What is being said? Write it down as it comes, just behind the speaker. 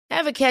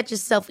Ever catch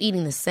yourself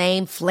eating the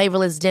same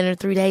flavorless dinner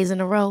 3 days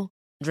in a row?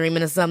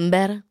 Dreaming of something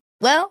better?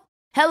 Well,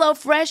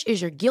 HelloFresh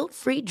is your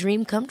guilt-free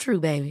dream come true,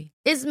 baby.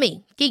 It's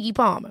me, Keke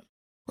Palmer.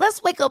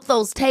 Let's wake up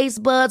those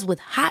taste buds with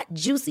hot,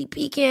 juicy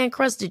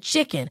pecan-crusted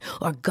chicken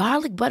or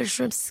garlic butter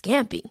shrimp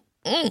scampi.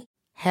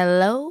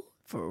 Hello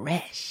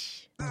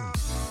Fresh.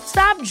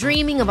 Stop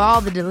dreaming of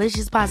all the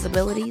delicious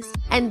possibilities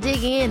and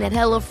dig in at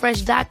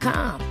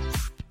HelloFresh.com.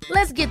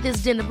 Let's get this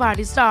dinner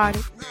party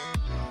started.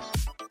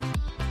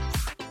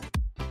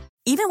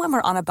 Even when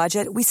we're on a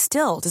budget, we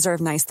still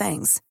deserve nice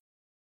things.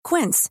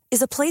 Quince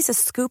is a place to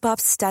scoop up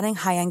stunning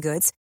high-end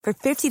goods for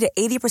 50 to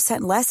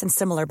 80% less than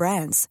similar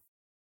brands.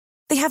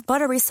 They have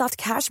buttery soft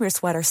cashmere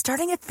sweaters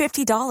starting at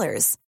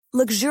 $50,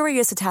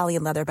 luxurious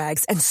Italian leather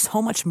bags, and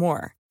so much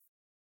more.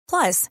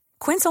 Plus,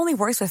 Quince only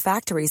works with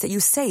factories that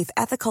use safe,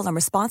 ethical, and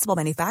responsible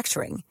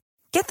manufacturing.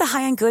 Get the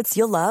high-end goods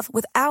you'll love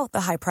without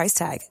the high price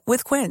tag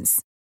with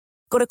Quince.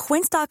 Go to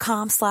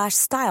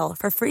quince.com/style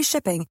for free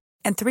shipping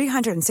and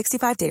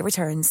 365-day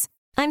returns.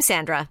 I'm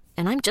Sandra,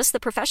 and I'm just the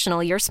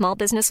professional your small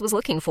business was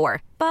looking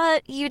for.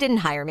 But you didn't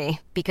hire me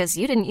because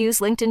you didn't use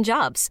LinkedIn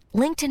Jobs.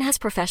 LinkedIn has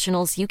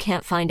professionals you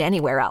can't find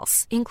anywhere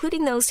else,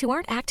 including those who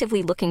aren't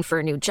actively looking for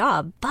a new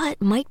job,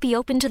 but might be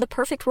open to the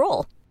perfect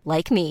role,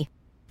 like me.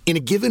 In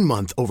a given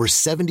month, over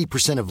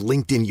 70% of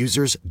LinkedIn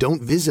users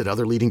don't visit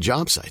other leading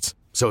job sites.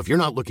 So if you're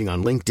not looking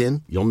on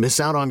LinkedIn, you'll miss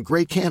out on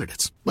great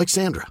candidates like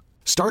Sandra.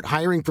 Start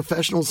hiring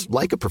professionals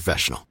like a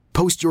professional.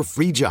 Post your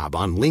free job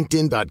on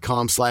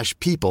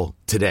linkedin.com/people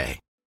today.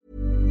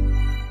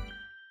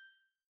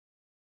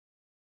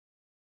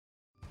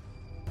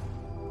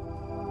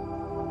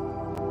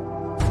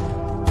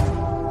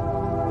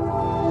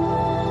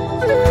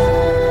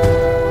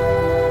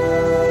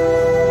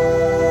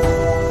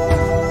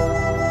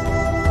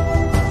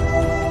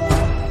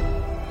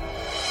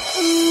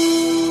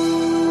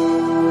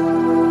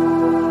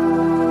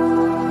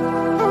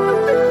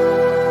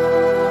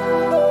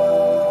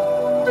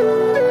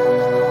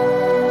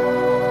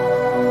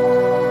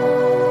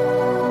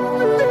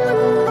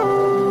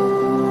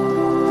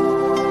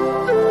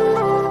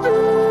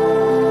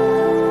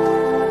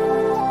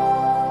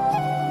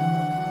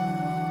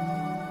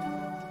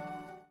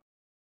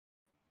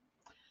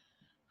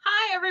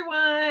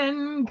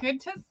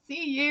 Good to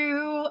see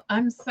you.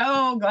 I'm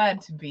so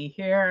glad to be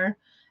here.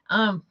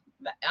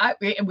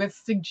 It was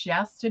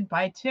suggested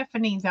by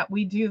Tiffany that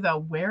we do the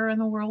Where in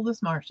the World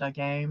is Marsha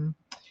game.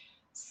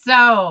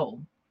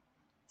 So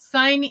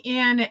sign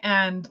in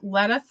and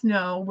let us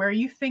know where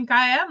you think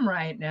I am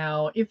right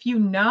now. If you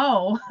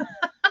know,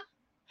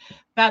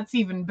 that's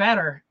even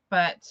better.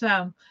 But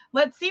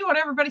let's see what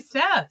everybody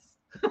says.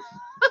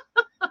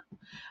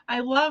 I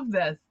love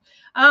this.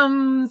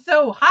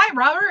 So hi,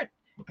 Robert.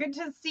 Good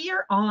to see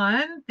you're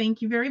on. Thank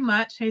you very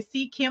much. I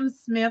see Kim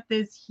Smith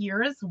is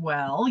here as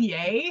well.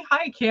 Yay.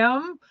 Hi,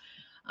 Kim.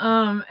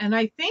 And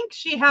I think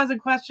she has a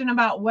question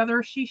about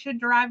whether she should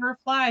drive or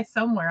fly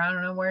somewhere. I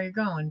don't know where you're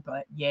going,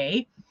 but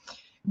yay.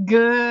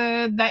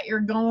 Good that you're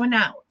going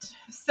out.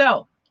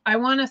 So I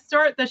want to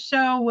start the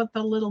show with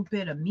a little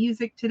bit of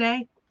music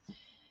today.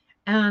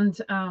 And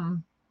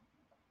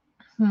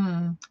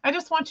I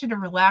just want you to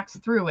relax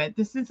through it.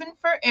 This isn't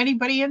for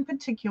anybody in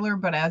particular,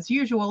 but as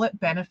usual, it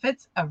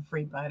benefits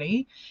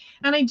everybody.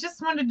 And I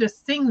just wanted to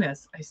sing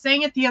this. I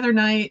sang it the other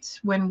night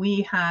when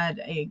we had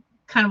a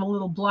kind of a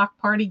little block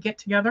party get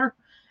together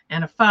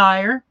and a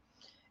fire.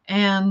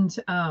 And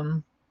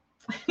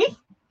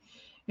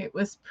it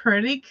was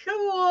pretty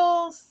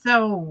cool.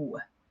 So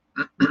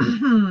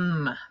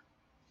I'm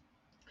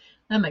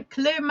going to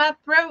clear my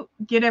throat,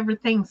 get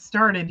everything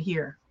started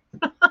here.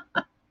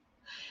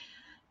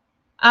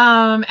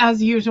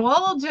 As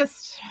usual,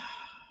 just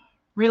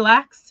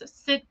relax,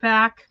 sit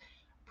back,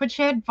 put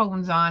your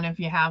headphones on if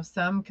you have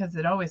some, because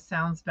it always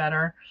sounds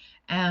better.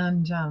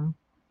 And,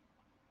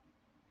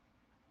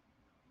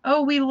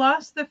 oh, we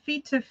lost the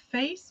feed to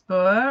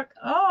Facebook.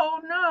 Oh,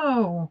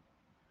 no.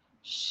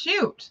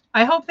 Shoot.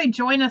 I hope they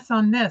join us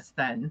on this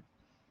then.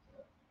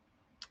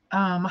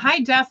 Hi,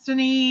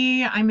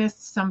 Destiny. I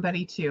missed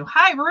somebody too.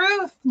 Hi,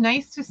 Ruth.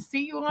 Nice to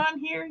see you on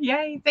here.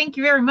 Yay. Thank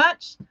you very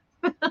much.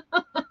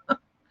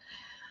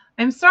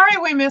 I'm sorry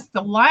we missed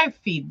the live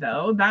feed,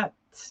 though. That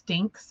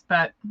stinks,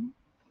 but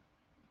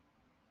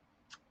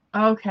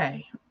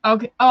okay.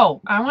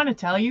 Oh, I want to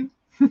tell you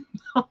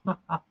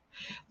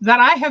that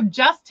I have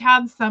just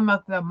had some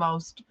of the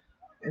most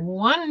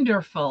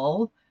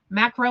wonderful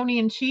macaroni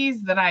and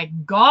cheese that I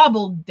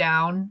gobbled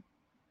down.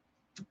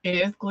 It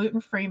is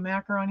gluten-free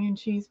macaroni and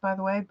cheese, by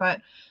the way,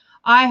 but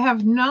I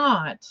have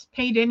not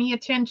paid any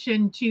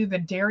attention to the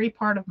dairy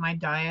part of my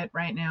diet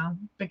right now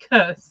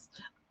because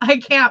I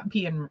can't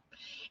be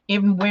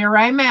in where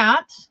I'm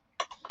at.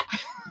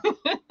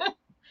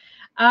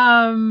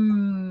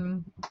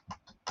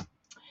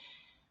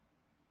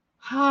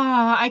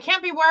 I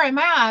can't be where I'm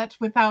at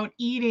without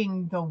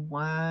eating the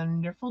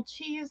wonderful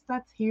cheese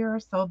that's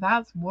here. So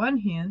that's one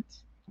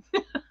hint.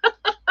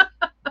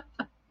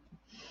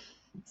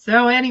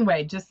 So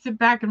anyway, just sit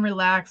back and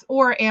relax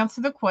or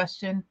answer the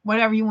question,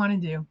 whatever you want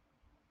to do.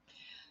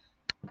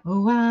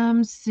 Oh,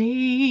 I'm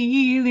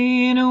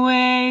sailing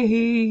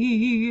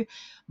away,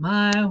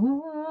 my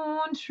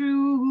own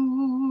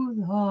true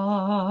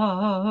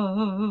love.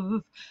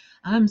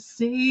 I'm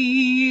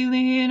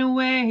sailing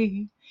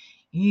away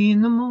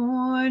in the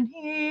morning.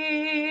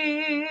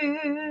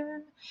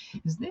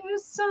 Is there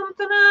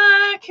something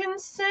I can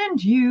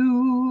send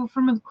you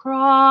from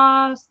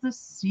across the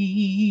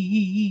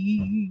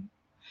sea?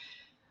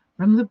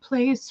 From the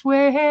place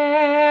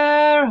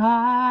where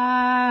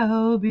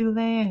I'll be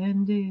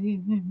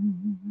landing.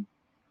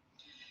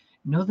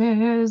 No,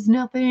 there's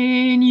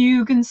nothing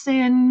you can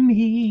send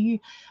me,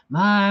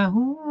 my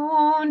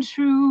own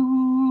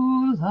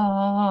true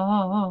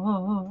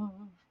love.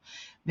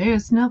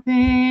 There's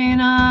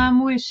nothing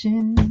I'm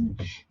wishing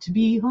to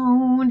be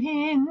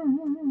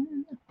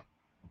owning.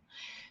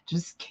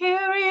 Just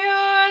carry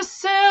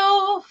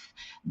yourself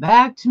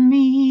back to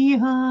me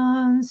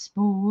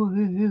unspoiled.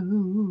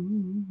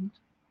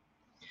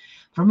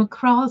 From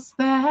across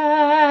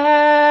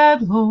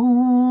that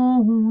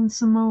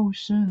lonesome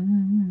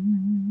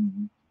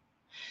ocean.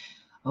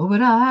 Oh,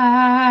 but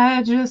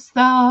I just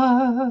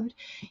thought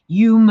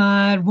you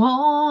might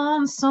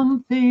want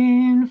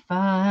something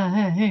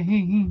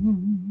fine,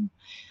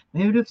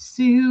 made of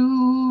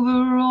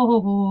silver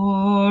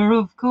or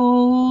of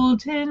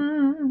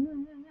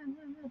golden,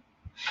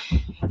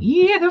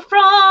 either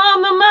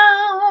from the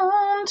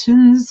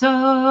mountains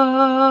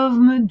of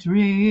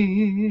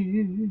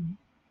Madrid,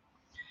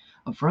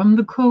 from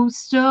the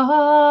coast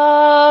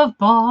of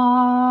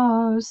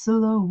Barcelona.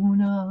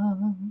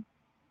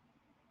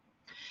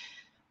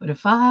 But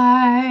if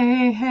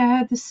I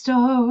had the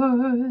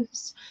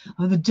stars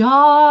of the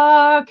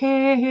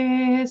darkest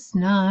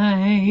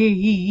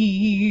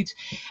night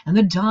and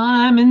the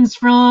diamonds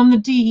from the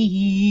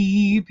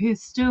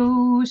deepest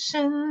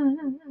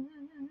ocean,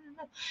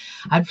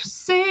 I'd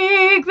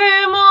forsake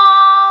them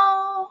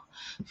all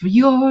for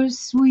your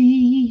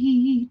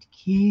sweet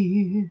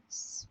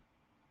kiss.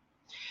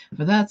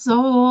 For that's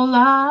all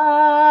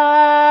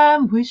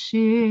I'm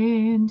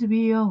wishing to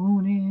be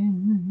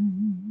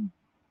owning.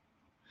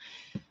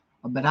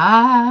 But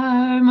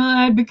I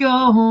might be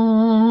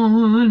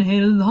gone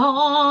a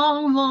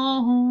long,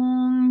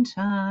 long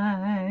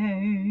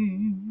time,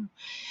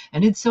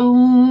 and it's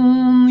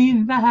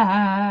only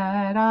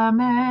that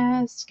I'm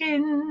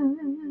asking.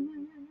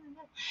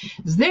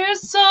 Is there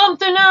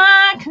something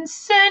I can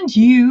send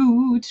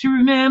you to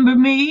remember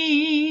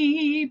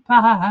me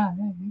by,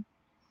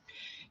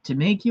 to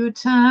make your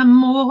time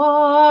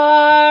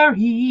more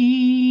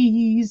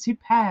easy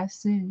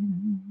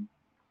passing?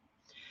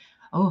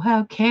 Oh,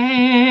 how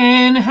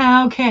can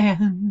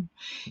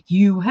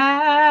you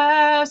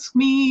ask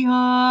me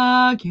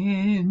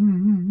again?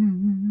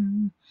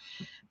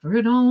 For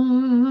it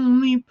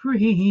only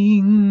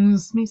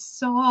brings me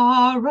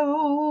sorrow.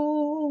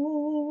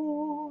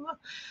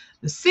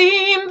 The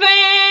same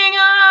thing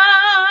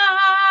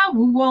I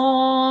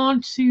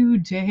want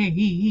today,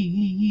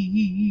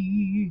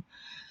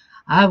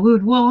 I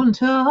would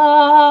want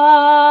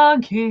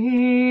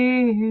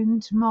again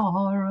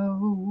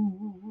tomorrow.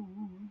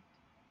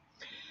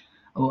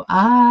 Oh,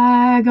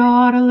 I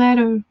got a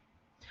letter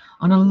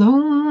on a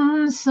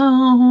lonesome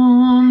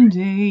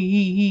day.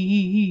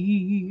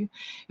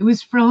 It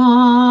was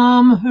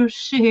from her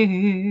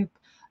ship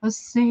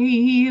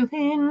a-sailing,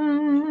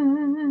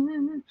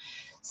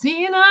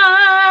 saying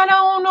I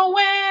don't know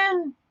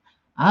when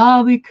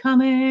I'll be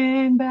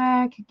coming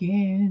back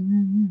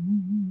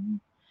again.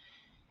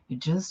 It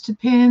just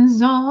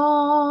depends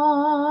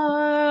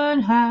on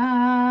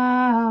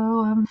how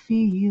I'm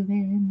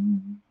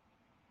feeling.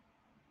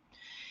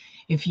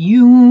 If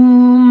you,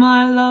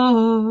 my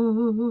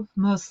love,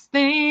 must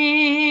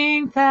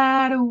think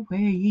that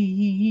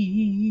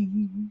away,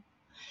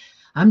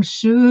 I'm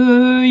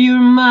sure your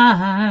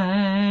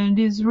mind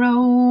is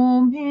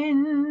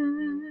roaming.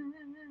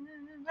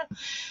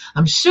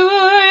 I'm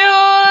sure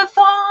your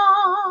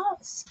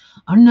thoughts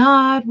are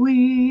not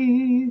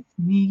with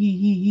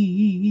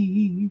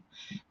me,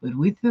 but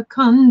with the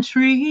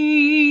country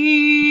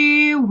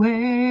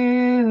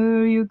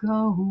where you're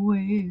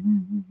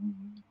going.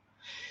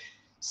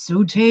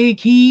 So take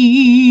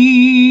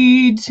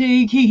heed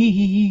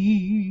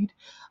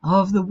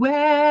of the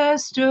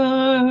western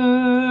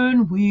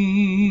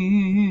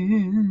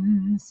winds.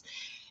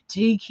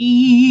 Take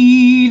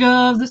heed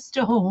of the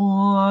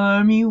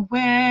stormy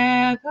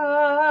weather.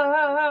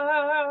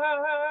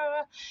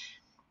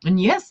 And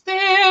yes,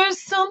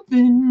 there's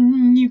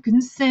something you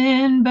can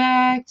send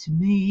back to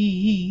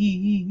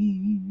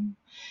me.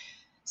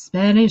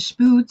 Spanish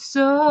boots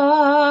of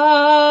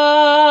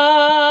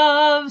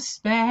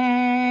Spanish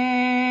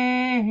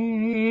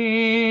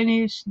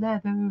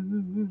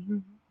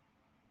leather.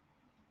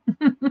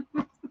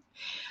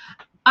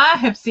 I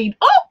have seen,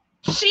 oh,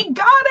 she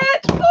got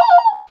it.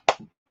 Oh!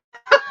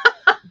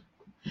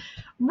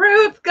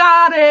 Ruth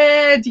got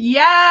it.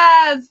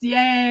 Yes,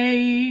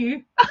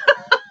 yay.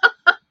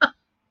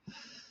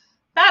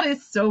 That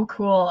is so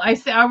cool. I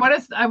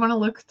want to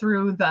look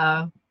through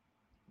the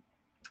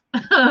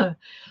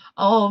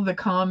all of the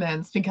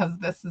comments because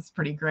this is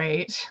pretty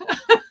great.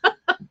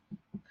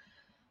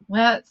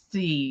 Let's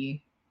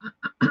see.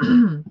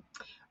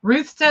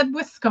 Ruth said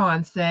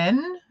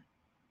Wisconsin.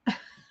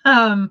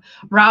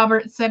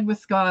 Robert said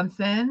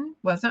Wisconsin.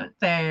 Wasn't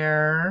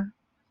there.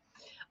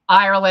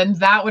 Ireland.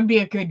 That would be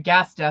a good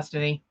guess,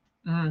 Destiny.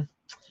 I'm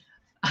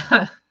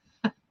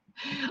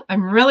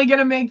really going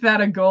to make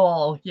that a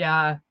goal.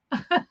 Yeah.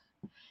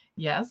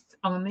 Yes,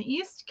 on the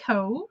East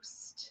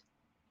Coast.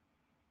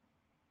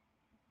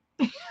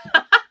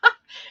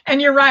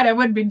 And you're right, I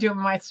would be doing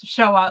my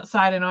show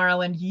outside in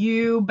Ireland.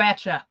 You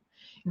betcha.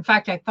 In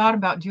fact, I thought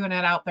about doing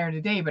it out there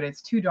today, but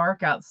it's too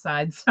dark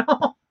outside. So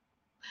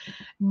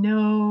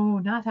no,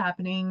 not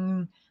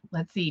happening.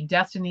 Let's see.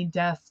 Destiny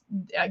guest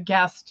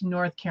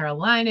North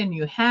Carolina,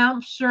 New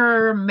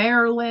Hampshire,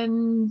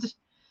 Maryland.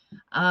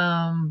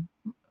 And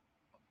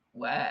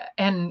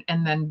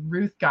then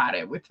Ruth got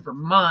it with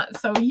Vermont.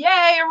 So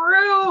yay,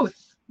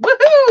 Ruth.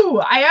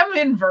 Woohoo! I am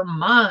in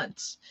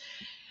Vermont.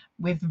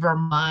 With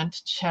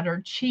Vermont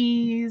cheddar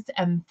cheese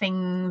and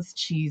things,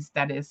 cheese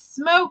that is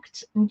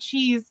smoked and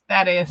cheese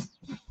that is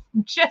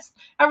just,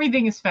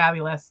 everything is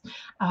fabulous.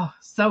 Oh,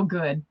 so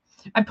good.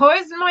 I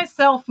poisoned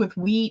myself with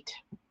wheat.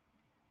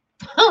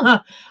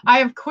 I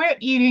have quit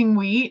eating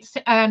wheat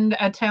and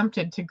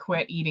attempted to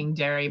quit eating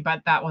dairy,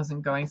 but that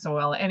wasn't going so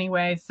well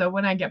anyway. So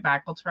when I get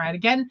back, I'll try it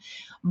again.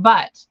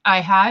 But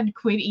I had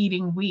quit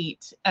eating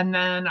wheat, and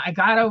then I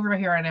got over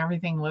here and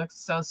everything looks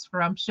so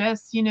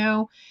scrumptious, you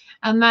know.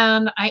 And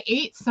then I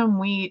ate some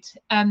wheat,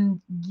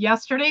 and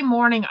yesterday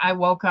morning I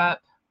woke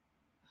up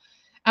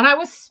and I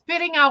was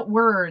spitting out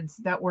words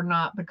that were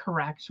not the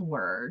correct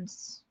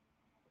words.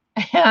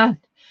 And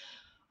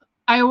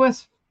I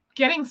was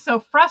getting so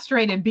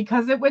frustrated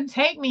because it would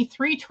take me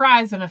 3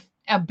 tries and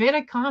a bit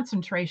of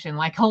concentration,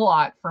 like a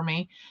lot for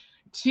me,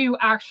 to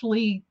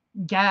actually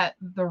get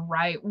the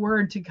right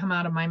word to come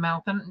out of my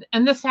mouth.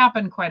 And this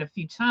happened quite a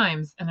few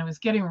times, and I was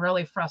getting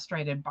really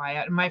frustrated by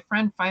it. And my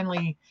friend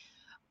finally,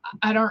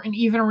 I don't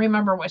even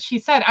remember what she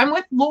said. I'm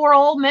with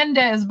Laurel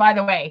Mendez, by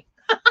the way.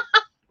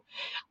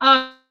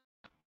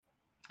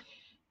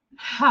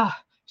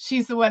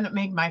 She's the one that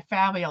made my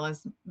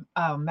fabulous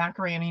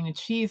macaroni and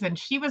cheese, and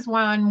she was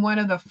on one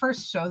of the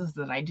first shows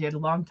that I did a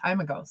long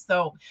time ago.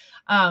 So,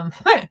 so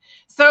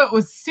it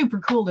was super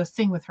cool to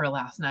sing with her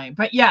last night.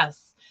 But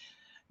yes,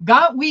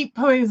 got wheat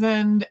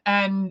poisoned,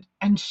 and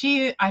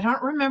she, I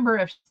don't remember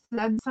if she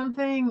said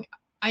something.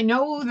 I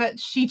know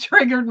that she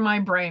triggered my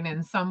brain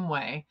in some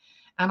way,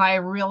 and I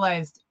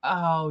realized,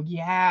 oh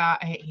yeah,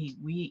 I ate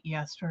wheat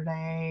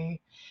yesterday.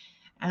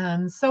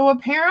 And so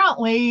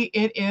apparently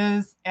it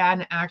is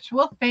an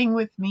actual thing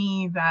with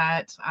me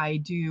that I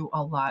do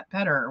a lot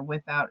better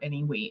without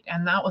any wheat.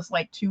 And that was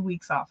like 2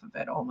 weeks off of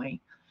it only.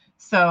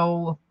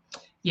 So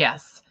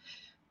yes,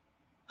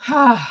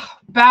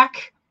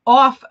 back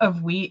off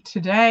of wheat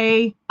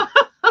today.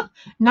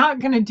 Not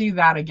going to do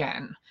that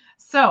again.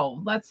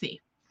 So let's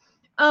see.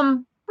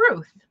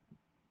 Ruth,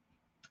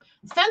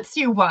 since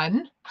you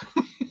won,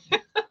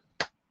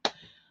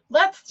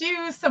 let's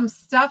do some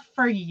stuff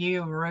for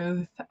you,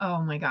 Ruth.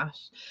 Oh my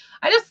gosh.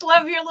 I just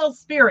love your little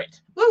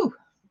spirit. Woo!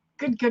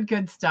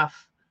 Good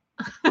stuff.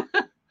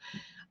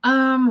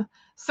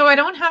 So I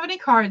don't have any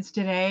cards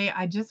today.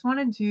 I just want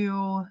to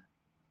do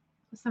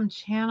some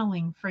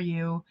channeling for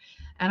you.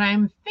 And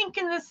I'm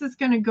thinking this is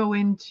going to go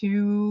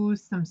into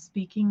some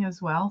speaking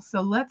as well.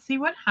 So let's see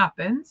what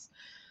happens.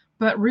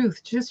 But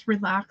Ruth, just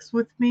relax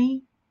with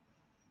me.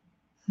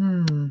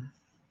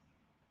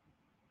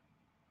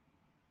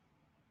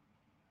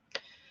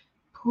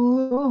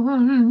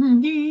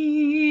 Pundi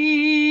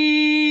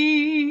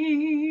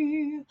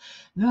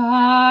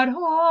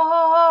Ladori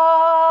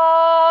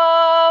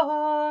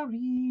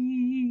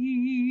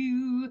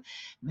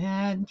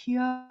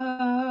Mentiali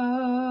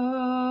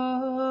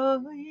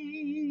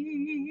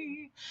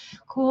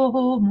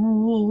Komor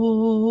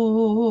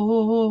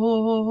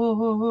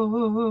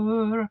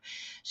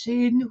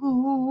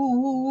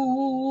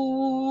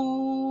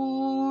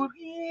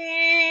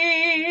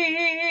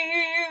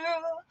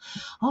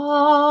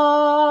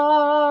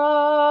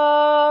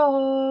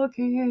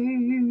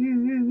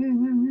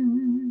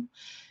again,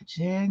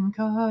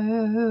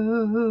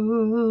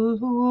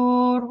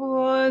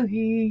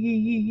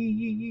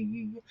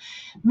 Jenkaloroli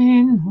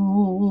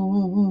Minho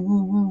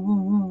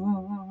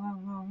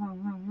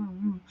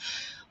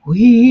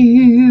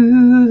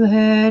will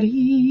let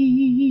equal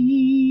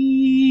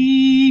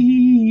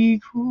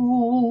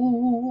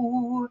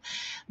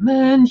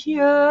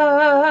Manyaru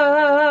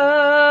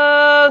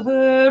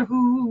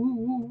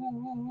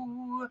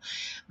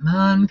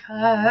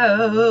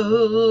Mankalewi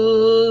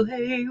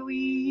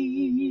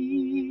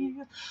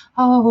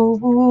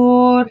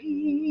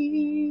Awori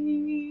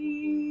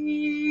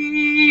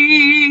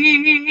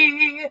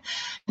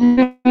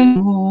No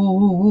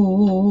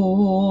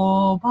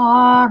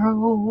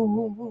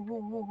borrow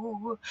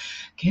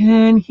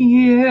can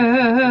hear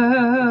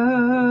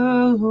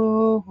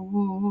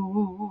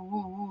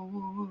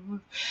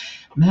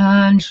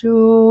man should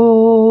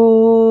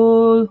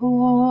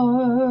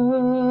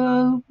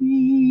all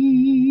be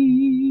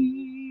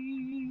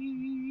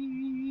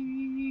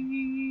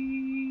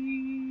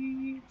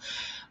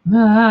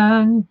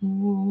Man.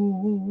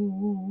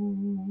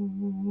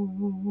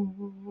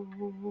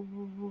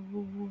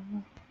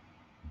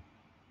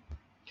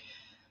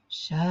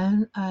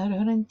 Shan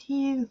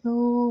arantilo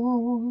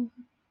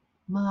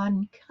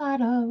man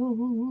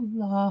karo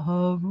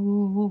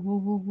lavur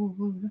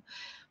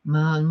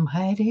man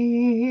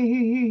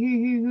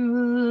hari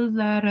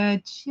lara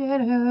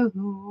chero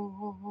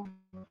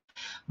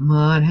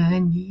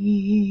mananiku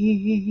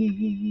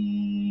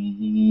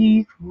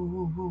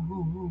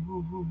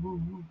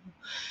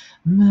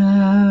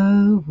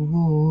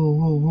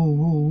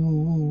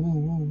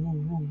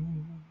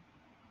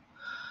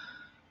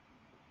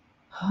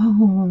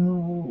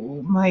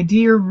Oh, my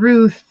dear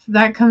Ruth,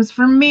 that comes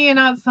from me and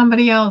not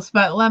somebody else.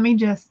 But let me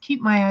just keep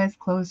my eyes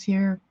closed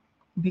here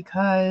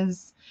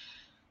because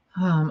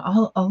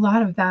a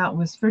lot of that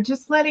was for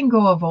just letting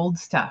go of old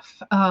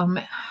stuff.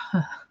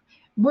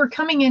 We're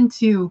coming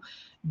into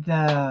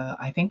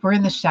I think we're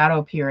in the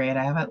shadow period.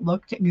 I haven't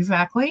looked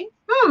exactly.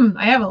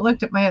 I haven't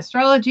looked at my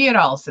astrology at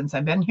all since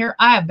I've been here.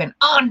 I have been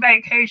on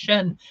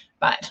vacation,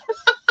 but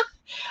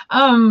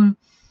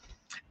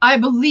I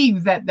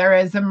believe that there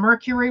is a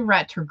Mercury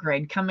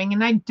retrograde coming,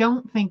 and I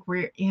don't think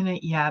we're in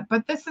it yet,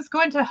 but this is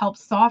going to help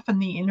soften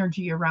the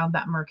energy around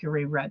that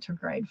Mercury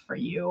retrograde for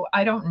you.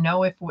 I don't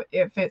know if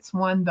it's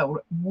one that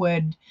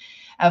would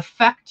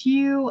affect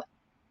you,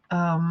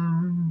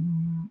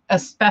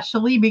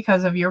 especially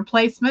because of your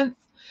placements,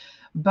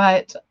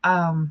 but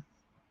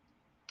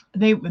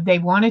they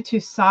wanted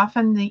to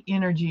soften the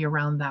energy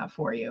around that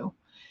for you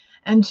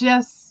and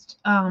just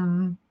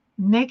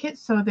make it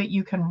so that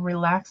you can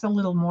relax a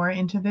little more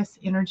into this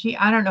energy.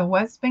 I don't know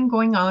what's been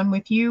going on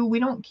with you. We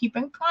don't keep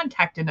in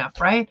contact enough,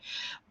 right?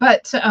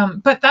 But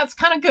that's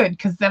kind of good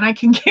because then I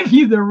can give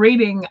you the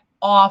reading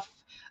off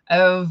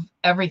of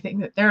everything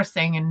that they're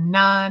saying and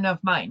none of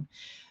mine.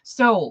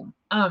 So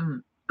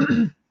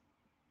let's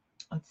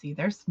see,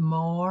 there's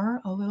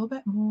more, a little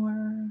bit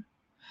more.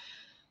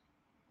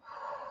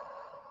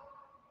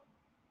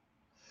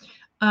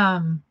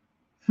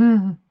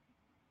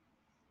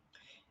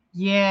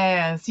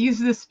 Yes, use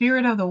the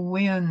spirit of the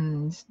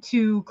wind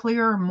to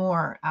clear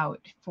more out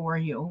for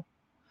you.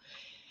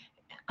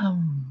 I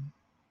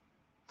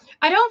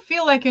don't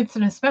feel like it's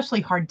an especially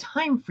hard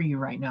time for you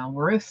right now,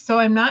 Ruth. So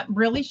I'm not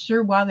really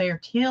sure why they're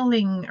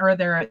telling or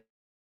they're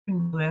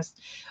this,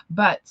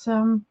 but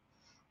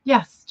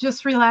yes,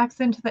 just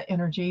relax into the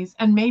energies,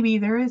 and maybe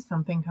there is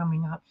something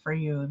coming up for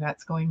you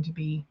that's going to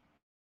be.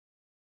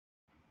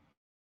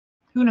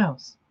 Who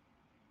knows?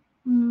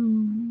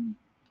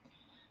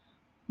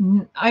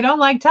 I don't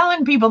like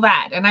telling people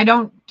that, and I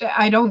don't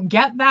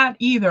get that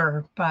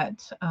either.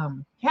 But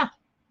yeah,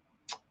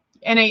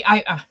 and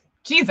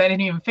geez, I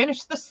didn't even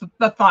finish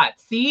the thought.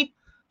 See,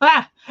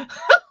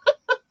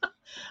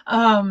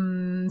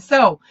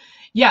 so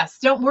yes,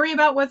 don't worry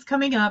about what's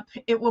coming up.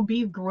 It will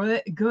be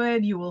good.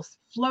 You will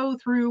flow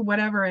through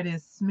whatever it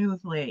is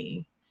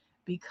smoothly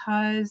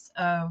because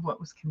of what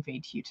was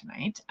conveyed to you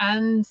tonight,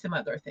 and some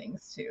other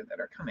things too that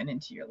are coming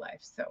into your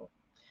life. So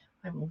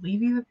I will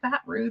leave you with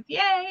that, Ruth.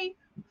 Yay!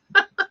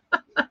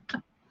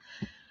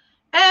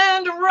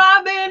 And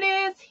Robin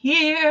is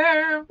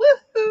here.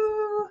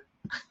 Woohoo!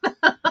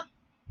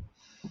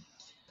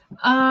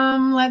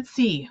 Let's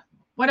see.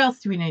 What else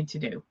do we need to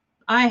do?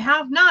 I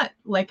have not,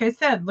 like I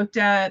said, looked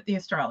at the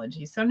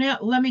astrology. So now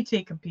let me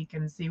take a peek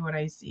and see what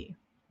I see.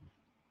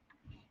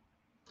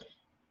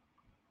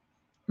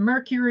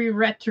 Mercury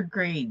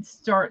retrograde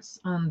starts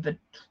on the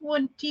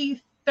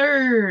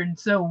 23rd,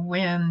 so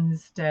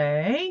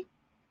Wednesday.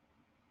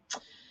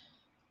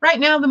 Right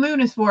now, the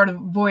moon is void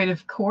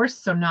of course,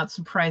 so not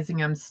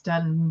surprising I'm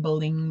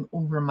stumbling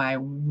over my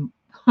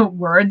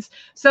words.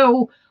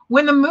 So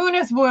when the moon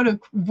is void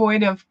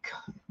of,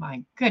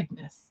 my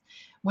goodness,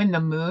 when the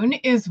moon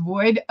is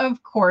void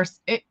of course,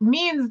 it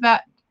means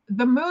that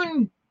the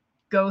moon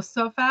goes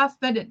so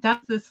fast that it does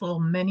this little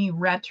mini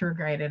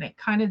retrograde, and it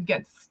kind of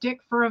gets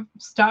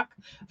stuck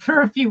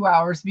for a few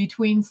hours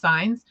between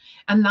signs,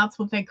 and that's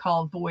what they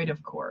call void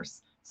of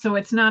course. So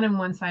it's not in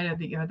one side or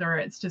the other.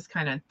 It's just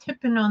kind of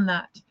tipping on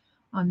that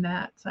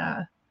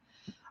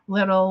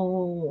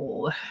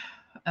little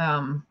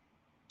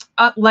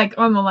like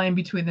on the line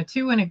between the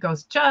two, and it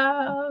goes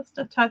just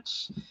a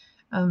touch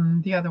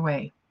the other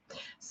way.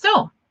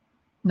 So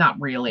not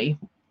really.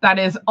 That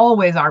is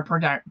always our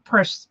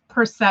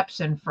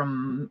perception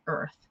from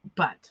Earth.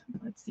 But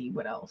let's see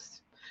what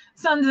else.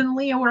 Sun's in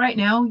Leo right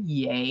now.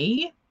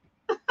 Yay.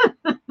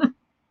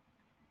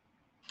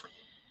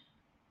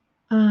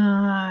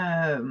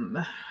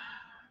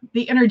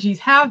 The energies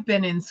have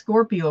been in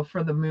Scorpio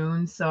for the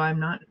moon, so I'm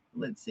not,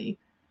 let's see.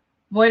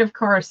 Void of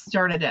course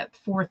started at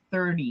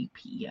 4:30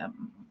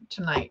 p.m.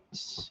 tonight,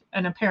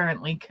 and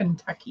apparently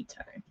Kentucky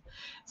time.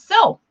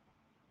 So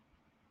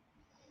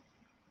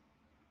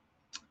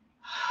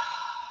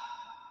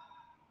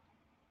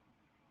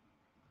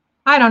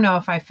I don't know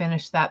if I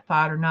finished that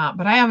thought or not,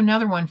 but I have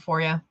another one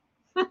for you.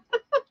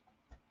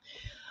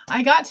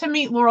 I got to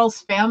meet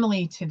Laurel's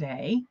family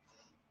today,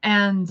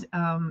 and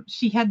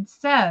she had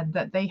said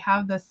that they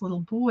have this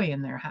little boy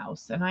in their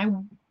house, and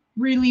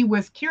really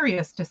was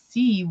curious to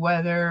see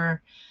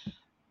whether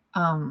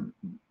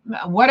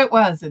what it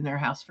was in their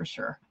house for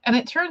sure. And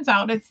it turns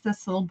out it's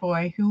this little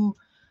boy who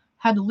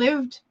had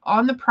lived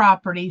on the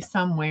property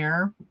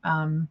somewhere.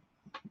 And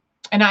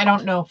I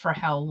don't know for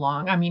how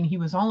long. I mean, he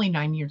was only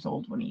 9 years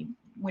old when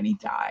he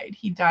died.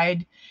 He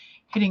died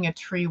hitting a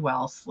tree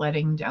while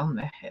sledding down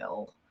the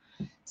hill.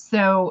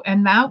 So,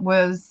 and that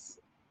was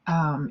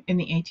in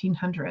the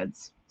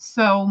 1800s.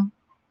 So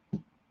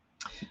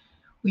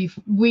we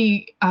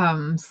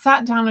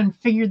sat down and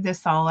figured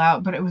this all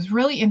out, but it was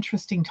really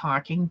interesting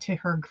talking to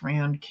her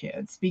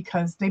grandkids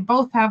because they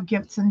both have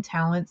gifts and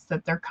talents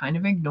that they're kind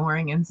of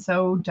ignoring, and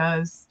so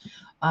does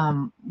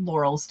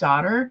Laurel's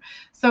daughter.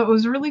 So it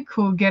was really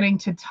cool getting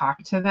to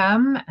talk to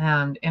them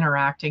and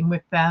interacting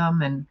with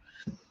them,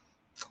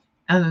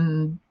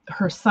 and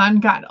her son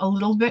got a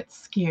little bit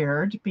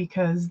scared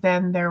because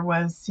then there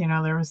was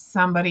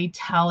somebody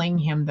telling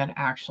him that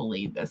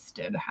actually this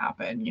did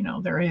happen.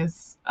 There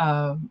is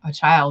a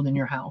child in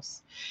your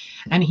house.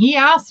 And he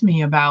asked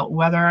me about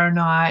whether or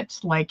not,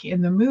 like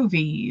in the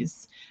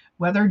movies,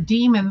 whether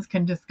demons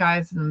can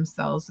disguise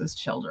themselves as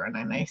children.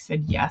 And I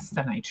said yes.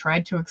 And I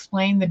tried to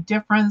explain the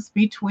difference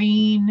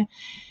between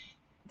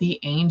the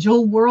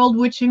angel world,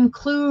 which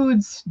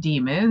includes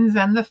demons,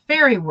 and the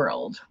fairy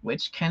world,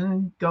 which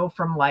can go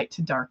from light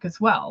to dark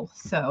as well.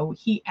 So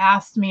he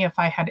asked me if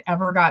I had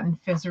ever gotten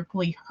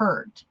physically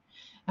hurt.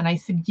 And I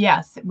said,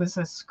 yes, it was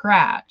a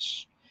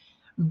scratch.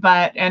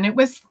 And it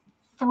was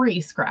 3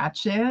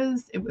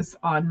 scratches. It was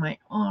on my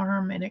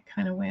arm, and it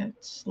kind of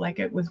went like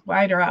it was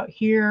wider out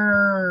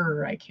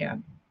here. I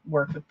can't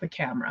work with the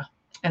camera.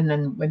 And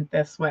then went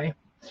this way.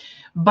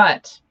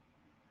 But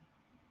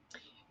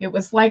it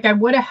was like I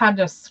would have had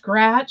to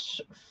scratch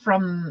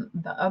from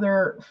the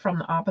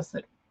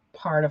opposite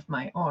part of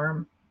my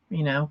arm,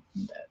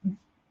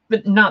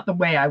 but not the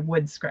way I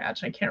would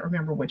scratch. I can't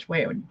remember which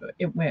way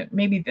it went.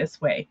 Maybe this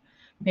way.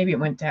 Maybe it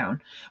went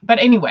down. But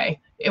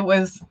anyway, it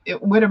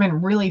would have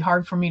been really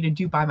hard for me to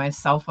do by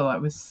myself while I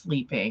was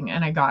sleeping.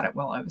 And I got it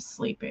while I was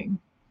sleeping.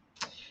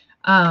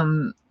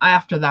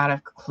 After that,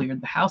 I've cleared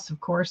the house, of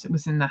course. It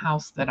was in the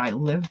house that I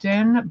lived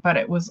in, but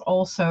it was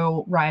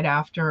also right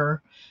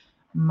after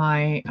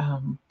my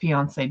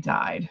fiance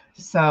died.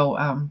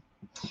 So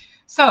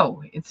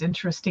it's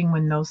interesting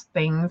when those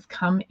things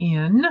come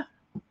in.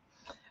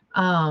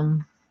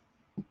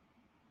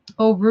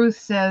 Ruth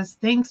says,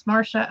 thanks,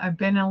 Marcia. I've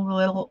been a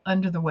little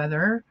under the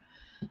weather.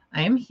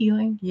 I am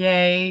healing.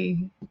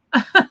 Yay.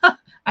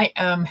 I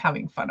am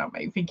having fun on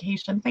my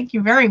vacation. Thank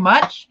you very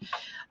much.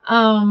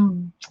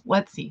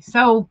 Let's see.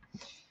 So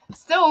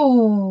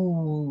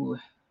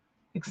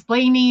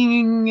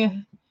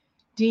explaining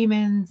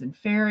demons and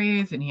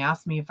fairies, and he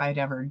asked me if I'd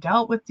ever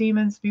dealt with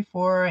demons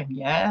before, and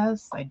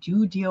yes, I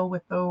do deal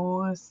with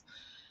those.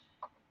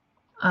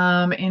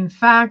 In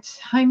fact,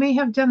 I may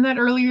have done that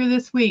earlier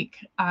this week.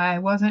 I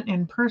wasn't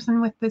in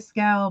person with this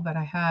gal, but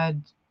I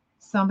had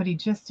somebody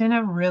just in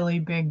a really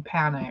big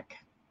panic,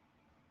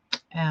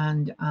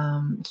 and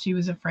she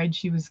was afraid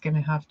she was going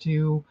to have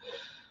to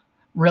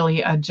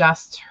really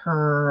adjust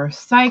her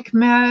psych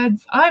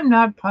meds. I'm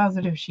not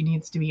positive she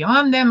needs to be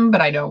on them,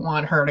 but I don't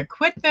want her to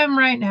quit them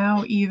right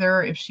now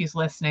either if she's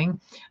listening.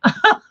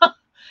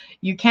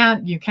 You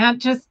can't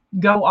just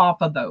go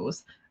off of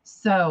those.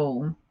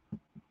 So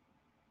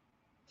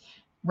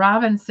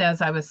Robin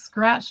says, I was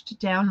scratched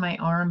down my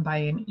arm by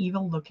an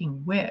evil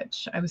looking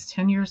witch. I was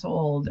 10 years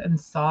old and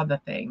saw the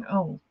thing.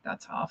 Oh,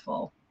 that's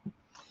awful.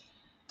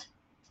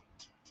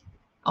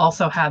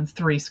 Also had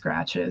 3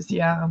 scratches.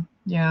 Yeah.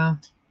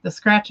 The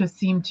scratches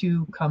seem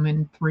to come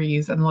in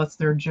 3s unless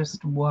they're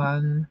just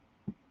 1,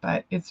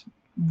 but it's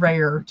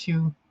rare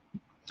to,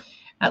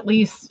 at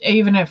least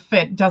even if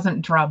it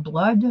doesn't draw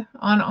blood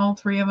on all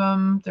 3 of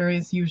them, there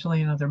is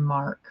usually another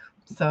mark.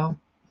 So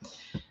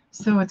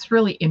it's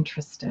really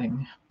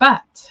interesting.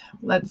 But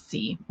let's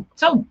see.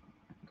 So,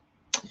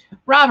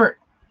 Robert,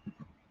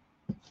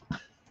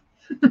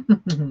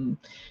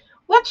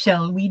 what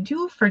shall we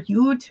do for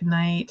you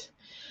tonight?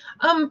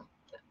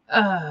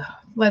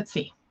 Let's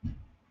see.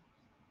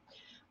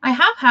 I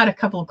have had a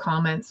couple of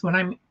comments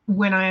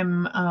when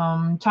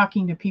I'm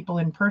talking to people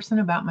in person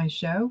about my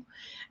show,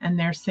 and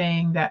they're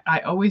saying that I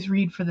always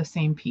read for the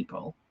same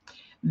people.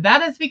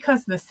 That is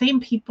because the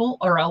same people,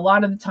 or a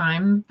lot of the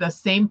time, the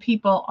same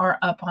people are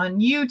up on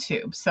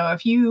YouTube. So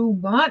if you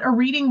want a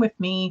reading with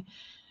me,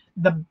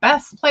 the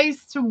best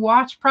place to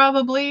watch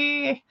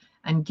probably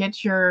and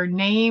get your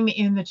name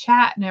in the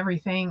chat and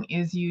everything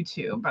is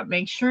YouTube. But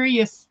make sure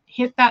you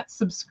hit that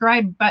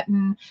subscribe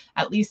button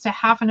at least a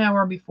half an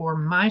hour before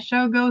my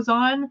show goes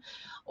on,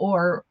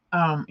 or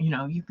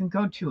you can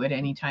go to it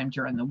anytime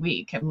during the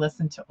week and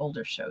listen to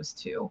older shows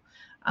too.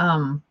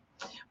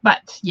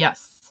 But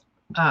yes,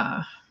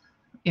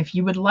 if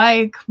you would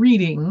like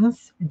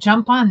readings,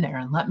 jump on there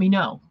and let me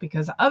know,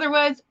 because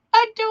otherwise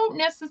I don't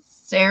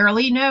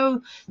necessarily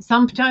know.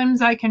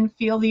 Sometimes I can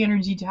feel the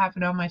energy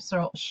tapping on my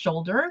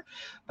shoulder,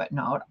 but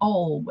not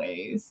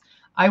always.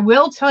 I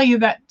will tell you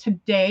that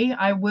today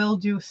I will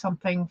do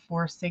something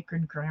for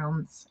Sacred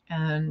Grounds,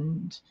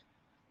 and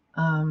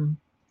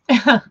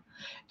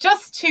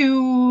Just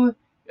to,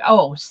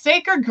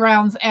 sacred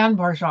grounds and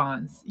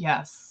Barjans.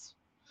 Yes.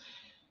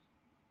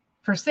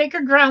 For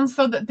sacred grounds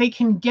so that they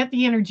can get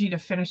the energy to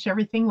finish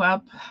everything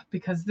up,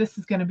 because this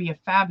is going to be a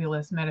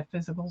fabulous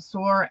metaphysical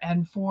store.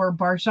 And for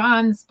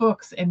Barjan's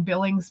books and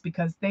billings,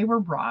 because they were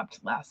robbed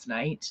last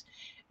night.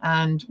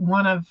 And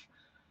one of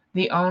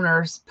the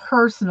owner's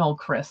personal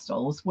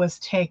crystals was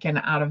taken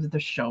out of the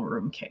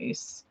showroom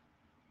case.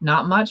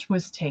 Not much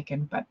was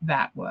taken, but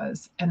that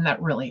was. And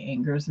that really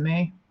angers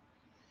me.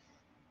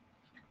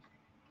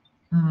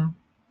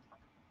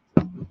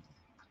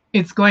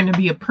 It's going to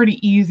be a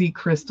pretty easy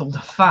crystal to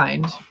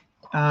find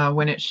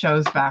when it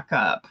shows back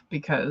up,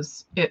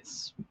 because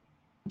it's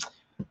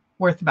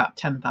worth about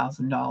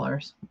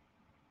 $10,000.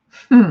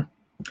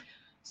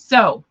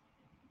 So,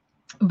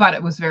 but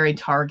it was very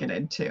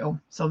targeted too.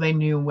 So they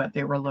knew what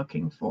they were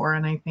looking for.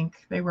 And I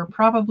think they were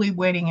probably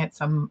waiting at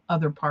some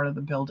other part of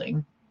the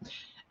building.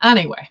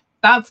 Anyway,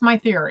 that's my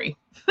theory.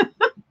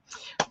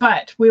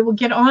 But we will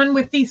get on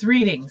with these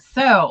readings.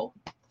 So,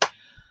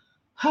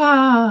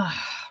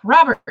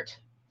 Robert.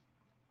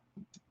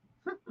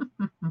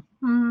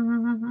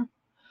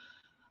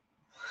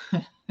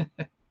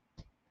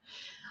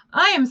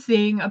 I am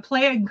seeing a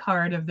playing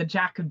card of the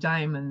Jack of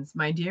Diamonds,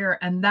 my dear,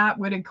 and that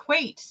would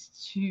equate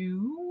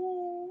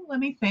to, let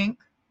me think.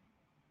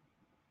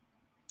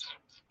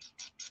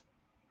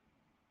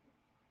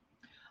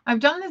 I've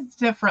done this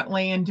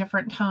differently in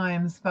different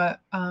times, but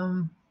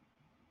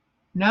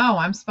no,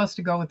 I'm supposed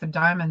to go with the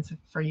diamonds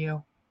for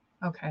you.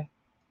 Okay.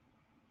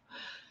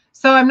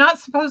 So I'm not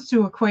supposed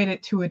to equate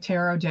it to a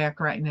tarot deck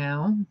right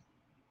now.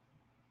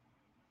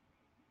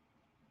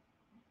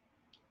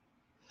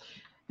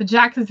 The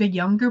Jack is a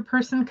younger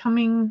person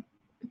coming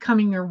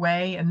your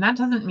way, and that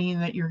doesn't mean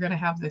that you're going to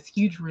have this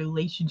huge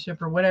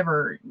relationship or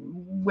whatever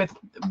with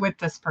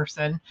this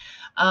person.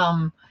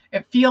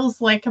 It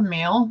feels like a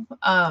male,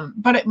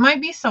 but it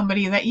might be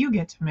somebody that you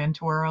get to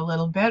mentor a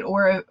little bit,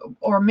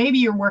 or maybe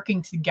you're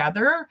working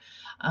together,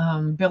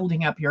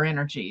 building up your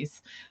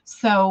energies.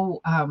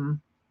 So,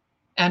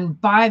 and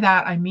by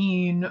that I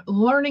mean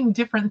learning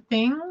different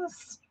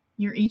things.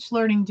 You're each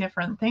learning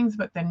different things,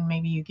 but then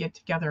maybe you get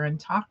together and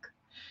talk.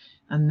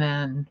 And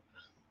then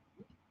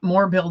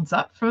more builds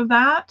up for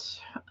that.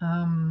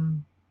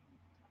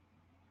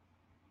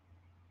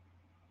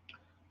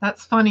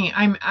 That's funny.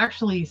 I'm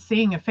actually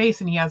seeing a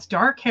face, and he has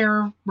dark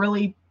hair,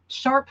 really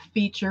sharp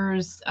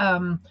features,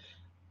 a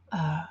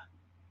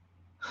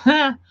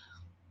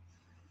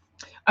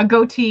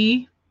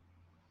goatee.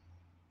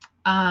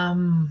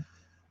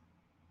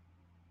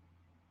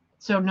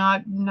 So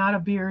not a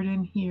beard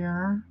in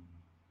here,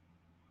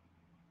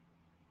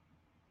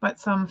 but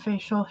some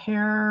facial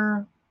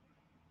hair.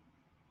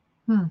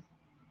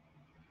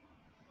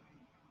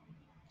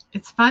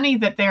 It's funny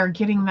that they're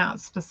getting that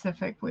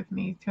specific with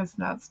me, because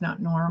that's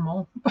not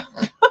normal.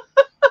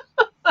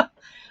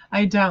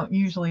 I don't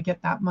usually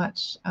get that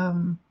much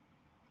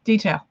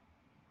detail.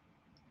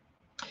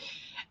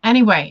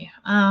 Anyway,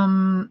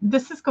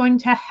 this is going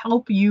to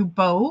help you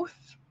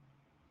both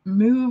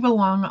move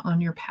along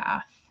on your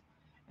path,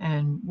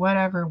 and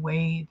whatever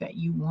way that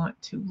you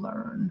want to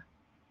learn,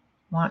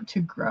 want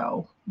to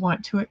grow,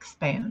 want to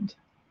expand.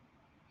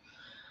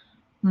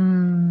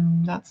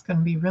 That's going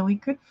to be really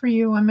good for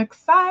you. I'm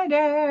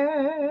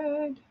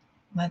excited.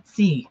 Let's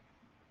see.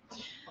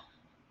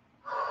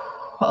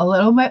 A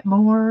little bit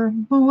more.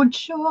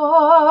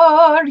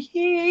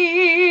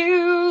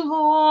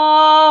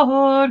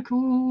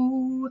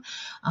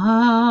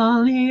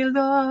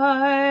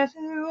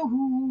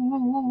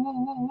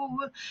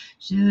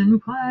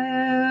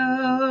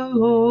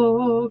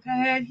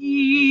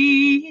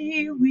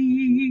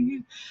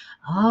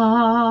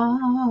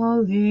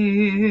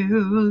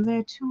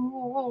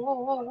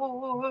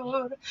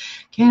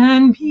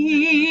 Can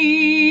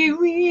be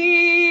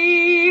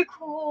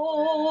recalled.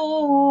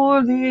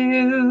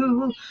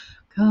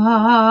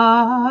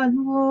 God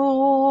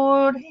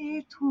Lord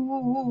etur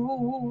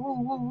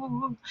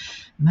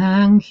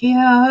manchialoch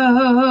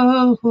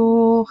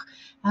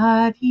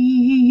ad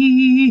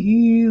ilum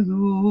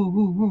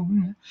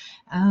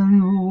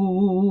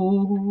anorel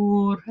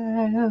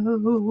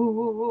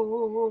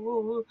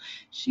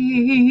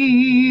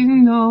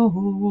shino.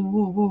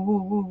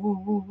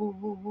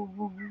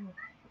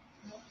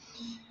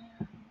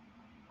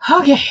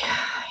 Okay,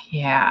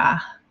 yeah.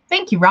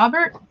 Thank you,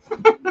 Robert.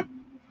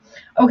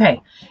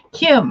 Okay,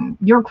 Kim,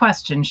 your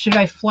question. Should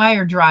I fly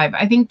or drive?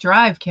 I think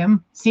drive,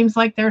 Kim. Seems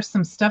like there's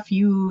some stuff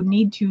you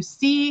need to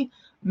see,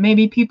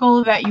 maybe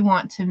people that you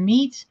want to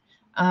meet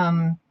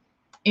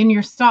in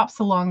your stops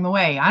along the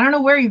way. I don't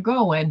know where you're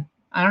going.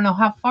 I don't know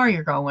how far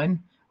you're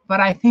going, but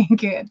I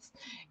think it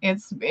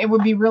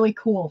would be really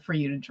cool for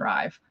you to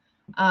drive.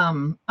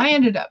 I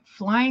ended up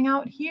flying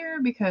out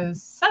here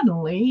because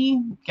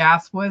suddenly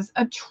gas was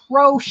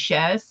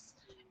atrocious,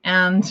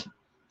 and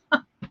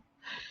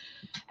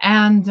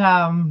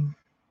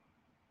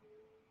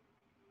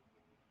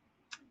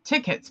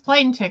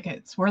plane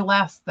tickets were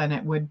less than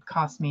it would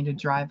cost me to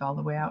drive all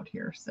the way out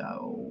here.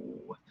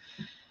 So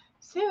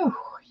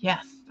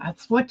Yes,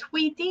 that's what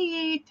we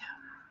did.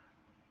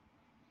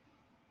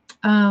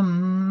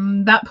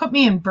 That put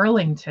me in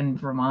Burlington,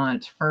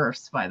 Vermont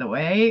first, by the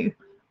way.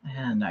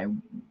 And I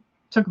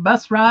took a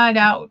bus ride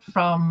out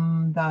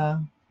from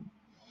the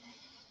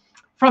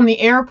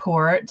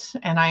airport,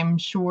 and I'm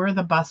sure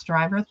the bus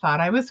driver thought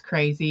I was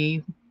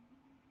crazy.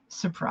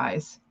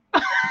 Surprise.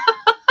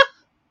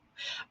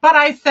 But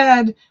I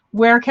said,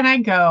 where can I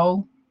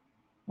go?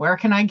 Where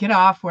can I get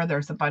off where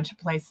there's a bunch of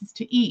places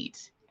to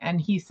eat? And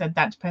he said,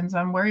 that depends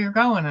on where you're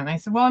going. And I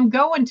said, well, I'm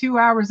going 2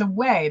 hours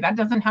away. That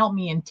doesn't help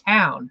me in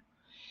town.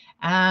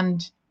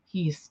 And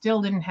he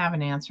still didn't have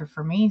an answer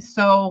for me.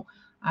 So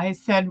I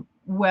said,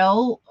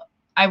 well,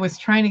 I was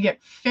trying to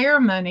get fare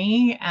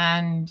money,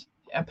 and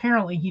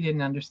apparently he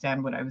didn't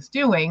understand what I was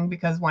doing,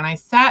 because when I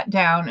sat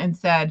down and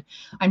said,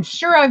 I'm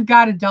sure I've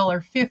got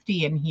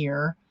 $1.50 in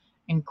here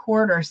in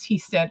quarters, he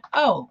said,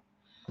 oh,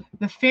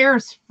 the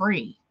fare's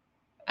free.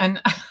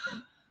 And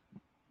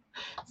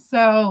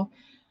so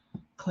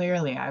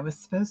clearly I was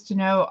supposed to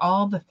know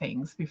all the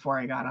things before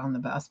I got on the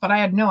bus, but I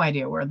had no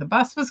idea where the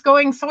bus was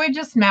going. So I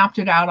just mapped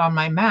it out on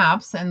my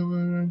maps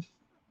and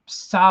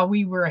saw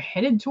we were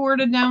headed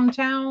toward a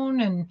downtown,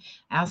 and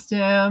asked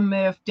him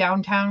if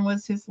downtown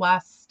was his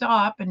last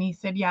stop. And he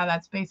said, yeah,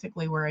 that's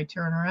basically where I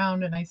turn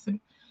around. And I said,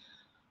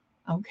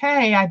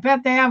 okay, I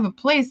bet they have a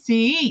place to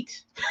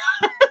eat.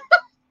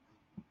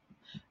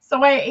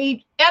 So I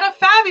ate at a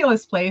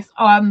fabulous place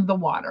on the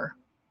water.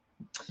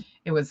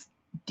 It was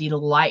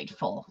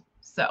delightful.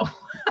 So,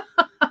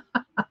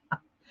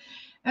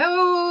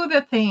 oh,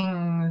 the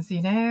things,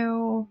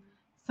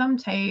 some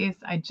days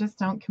I just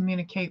don't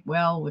communicate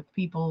well with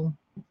people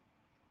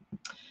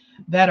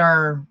that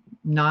are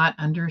not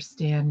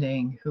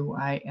understanding who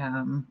I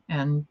am.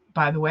 And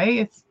by the way,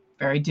 it's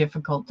very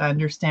difficult to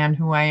understand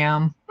who I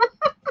am.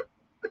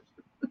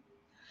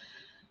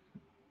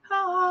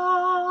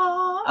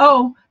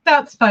 Oh,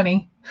 that's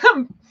funny.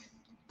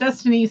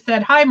 Destiny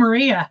said, hi,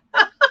 Maria,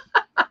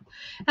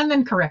 and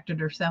then corrected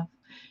herself.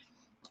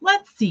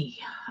 Let's see.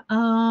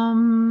 Now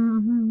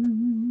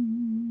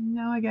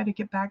I got to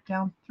get back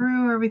down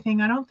through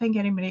everything. I don't think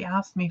anybody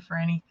asked me for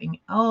anything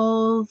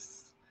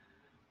else.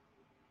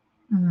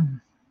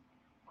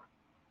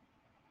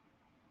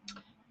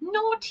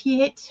 Not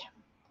yet.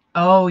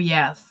 Oh,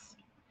 yes.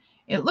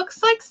 It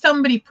looks like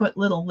somebody put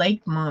little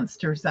lake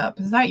monsters up.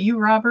 Is that you,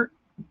 Robert?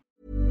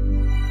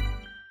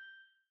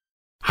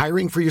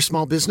 Hiring for your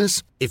small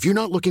business? If you're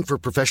not looking for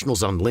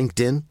professionals on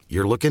LinkedIn,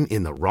 you're looking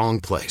in the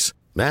wrong place.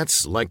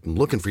 That's like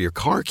looking for your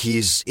car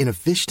keys in a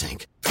fish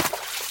tank.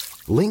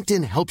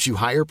 LinkedIn helps you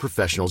hire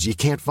professionals you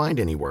can't find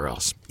anywhere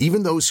else,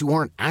 even those who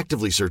aren't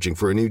actively searching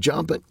for a new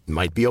job but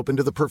might be open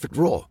to the perfect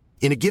role.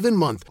 In a given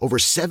month, over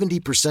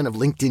 70% of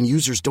LinkedIn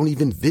users don't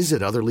even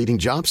visit other leading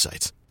job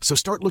sites. So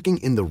start looking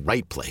in the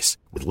right place.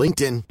 With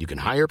LinkedIn, you can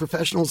hire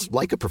professionals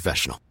like a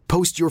professional.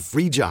 Post your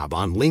free job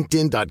on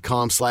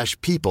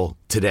linkedin.com/people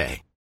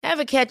today.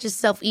 Ever catch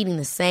yourself eating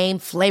the same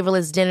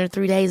flavorless dinner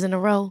 3 days in a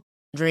row?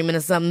 Dreaming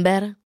of something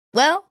better?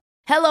 Well,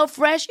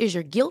 HelloFresh is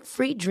your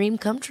guilt-free dream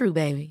come true,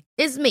 baby.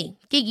 It's me,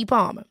 Keke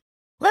Palmer.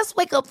 Let's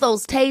wake up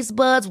those taste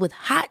buds with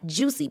hot,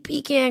 juicy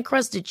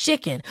pecan-crusted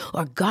chicken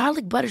or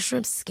garlic butter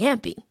shrimp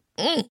scampi.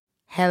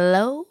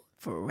 Hello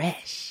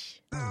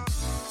Fresh.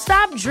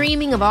 Stop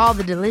dreaming of all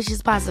the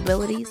delicious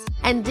possibilities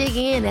and dig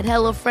in at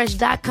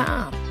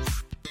HelloFresh.com.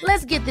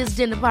 Let's get this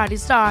dinner party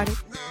started.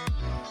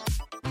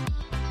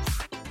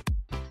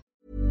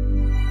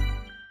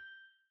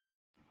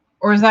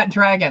 Or is that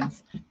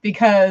dragons?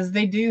 Because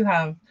they do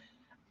have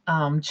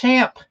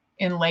Champ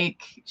in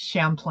Lake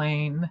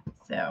Champlain.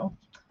 So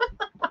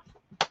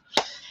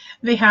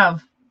they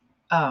have,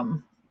 I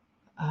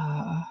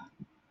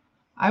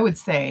would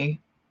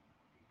say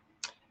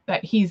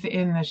that he's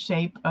in the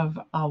shape of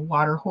a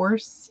water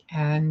horse.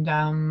 And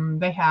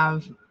they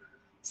have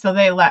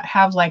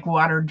like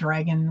water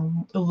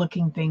dragon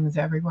looking things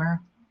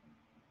everywhere.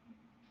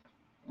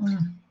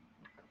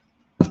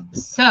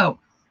 So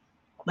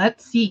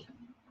let's see.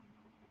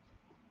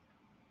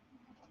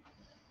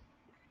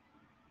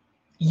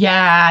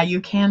 Yeah,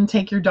 you can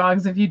take your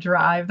dogs if you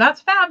drive.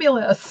 That's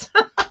fabulous.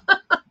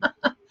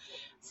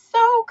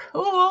 So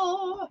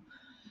cool.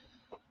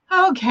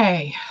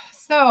 Okay,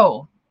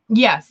 so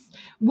yes,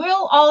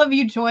 will all of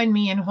you join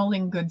me in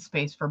holding good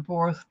space for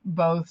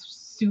both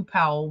Sue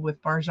Powell with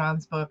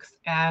Barjan's books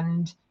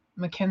and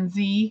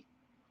Mackenzie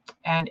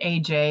and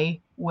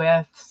AJ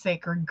with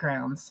Sacred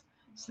Grounds,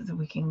 so that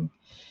we can,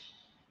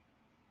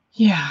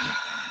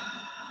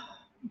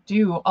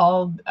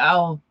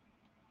 I'll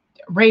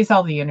raise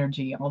all the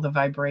energy, all the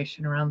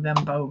vibration around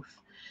them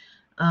both.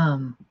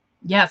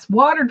 Yes,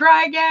 water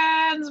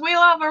dragons. We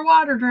love our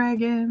water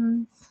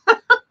dragons.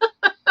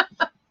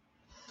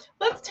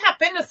 Let's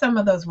tap into some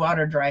of those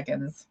water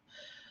dragons.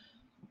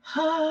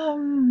 I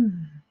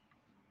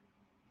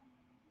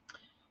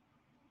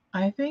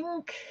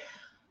think,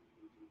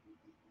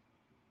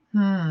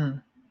 I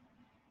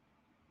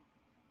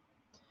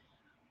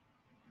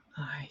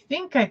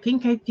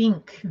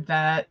think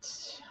that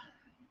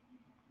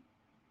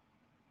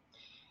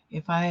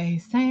If I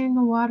sang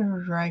a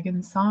water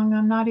dragon song,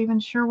 I'm not even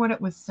sure what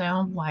it would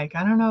sound like.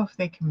 I don't know if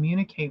they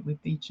communicate with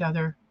each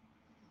other.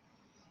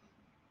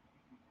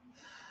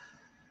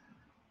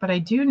 But I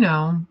do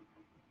know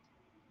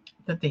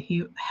that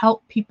they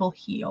help people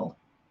heal.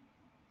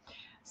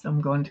 So I'm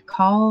going to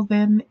call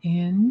them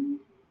in.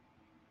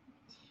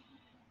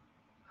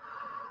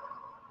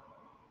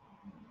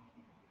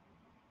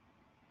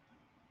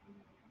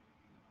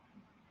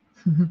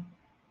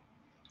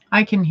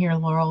 I can hear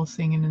Laurel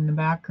singing in the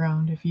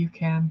background if you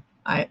can.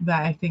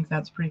 I think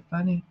that's pretty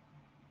funny.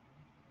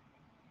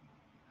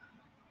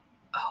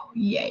 Oh,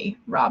 yay.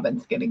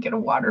 Robin's going to get a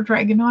water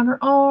dragon on her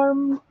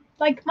arm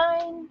like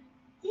mine.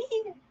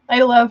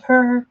 I love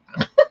her.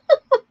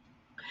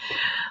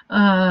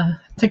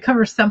 To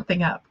cover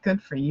something up.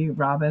 Good for you,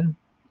 Robin.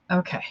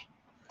 Okay.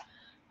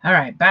 All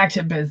right, back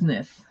to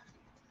business.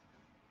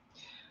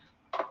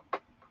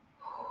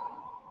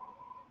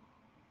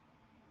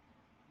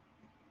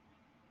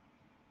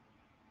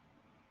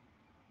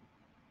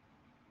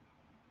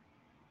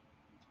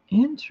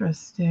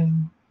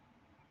 Interesting.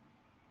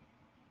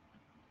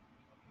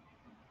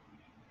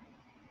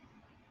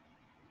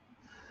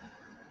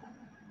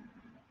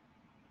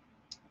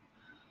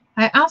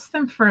 I asked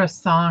them for a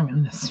song,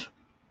 and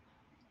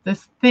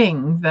this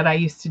thing that I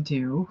used to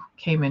do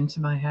came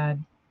into my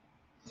head.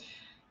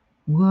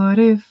 What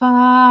if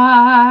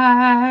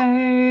I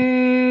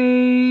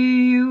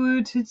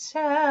were to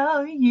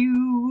tell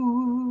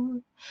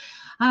you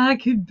I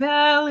could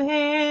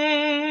balance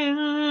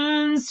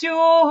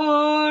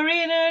your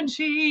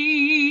energy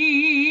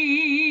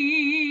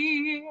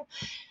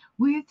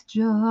with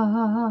just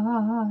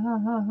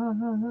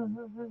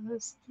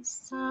the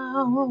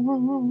sound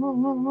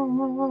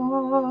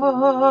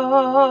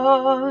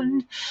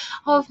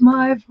of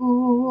my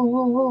voice?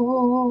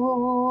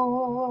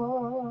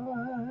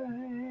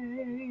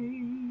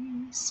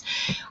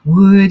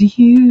 Would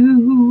you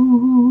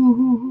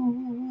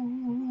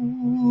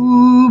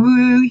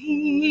believe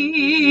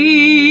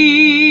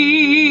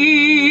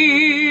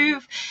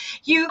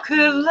you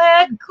could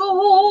let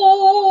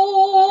go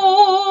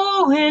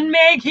and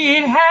make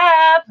it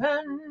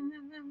happen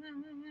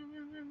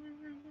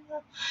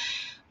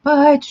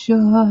by just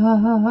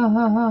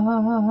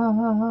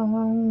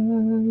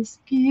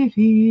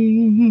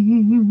giving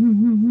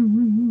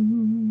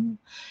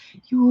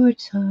your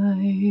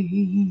time?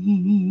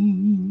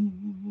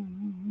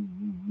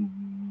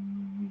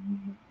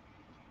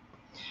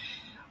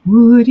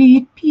 Would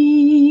it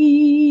be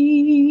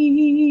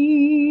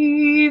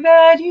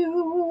that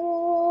you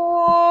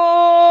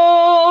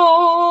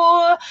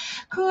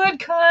could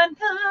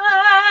connect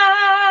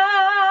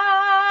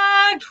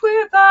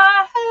with the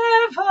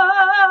heavens?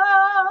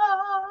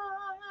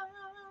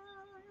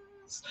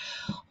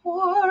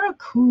 Or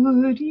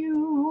could you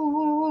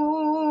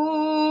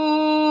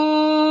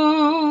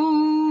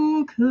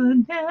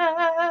connect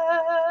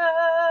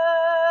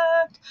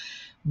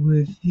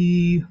with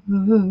the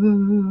earth?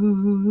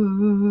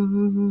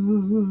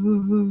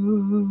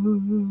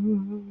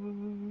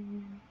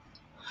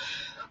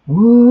 Would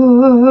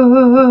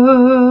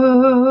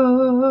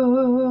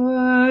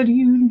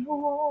you know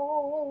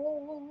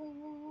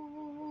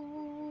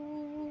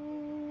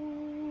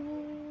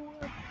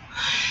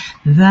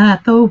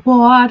that the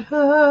water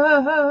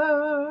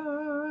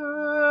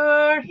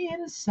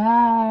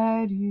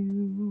inside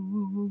you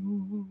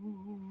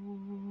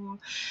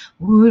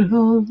would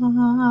align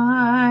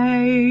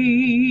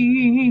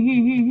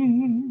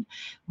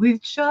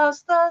with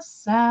just the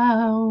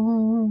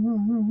sound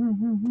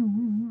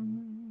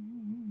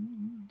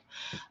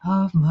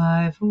of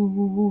my voice?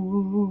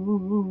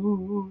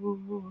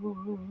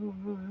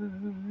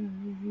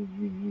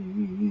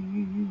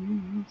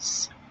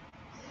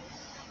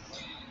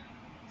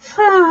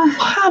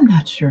 I'm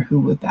not sure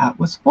who that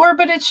was for,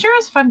 but it sure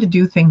is fun to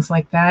do things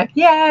like that.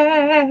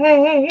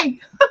 Yay!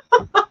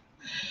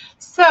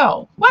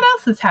 So, what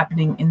else is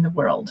happening in the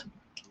world?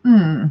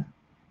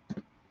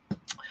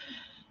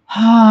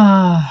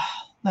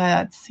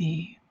 Let's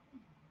see.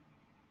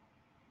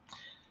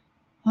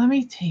 Let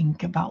me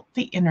think about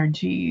the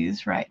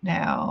energies right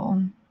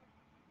now.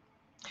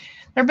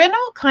 There have been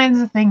all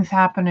kinds of things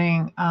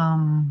happening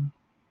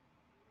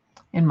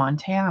in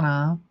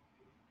Montana.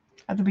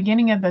 At the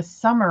beginning of the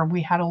summer,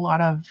 we had a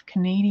lot of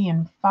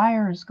Canadian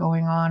fires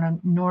going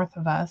on north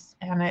of us,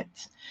 and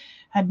it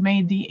had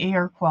made the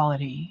air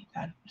quality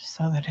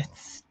so that it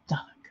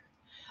stunk.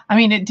 I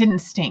mean, it didn't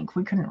stink.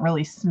 We couldn't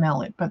really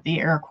smell it, but the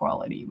air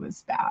quality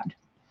was bad.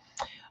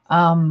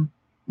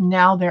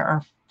 Now there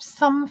are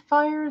some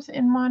fires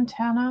in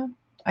Montana.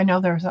 I know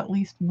there's at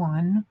least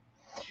one,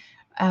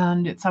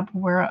 and it's up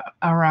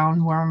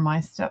around where my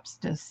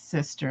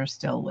stepsister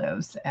still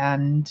lives,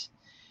 and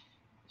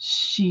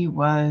she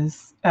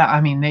was,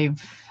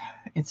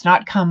 it's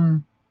not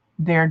come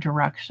their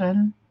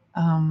direction,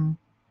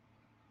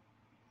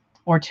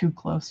 or too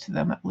close to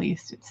them at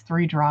least. It's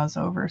 3 draws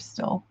over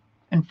still.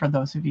 And for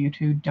those of you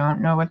who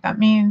don't know what that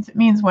means, it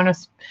means when a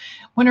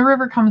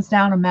river comes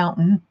down a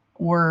mountain,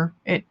 or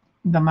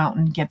the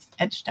mountain gets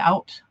etched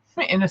out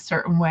in a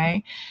certain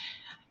way,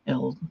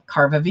 it'll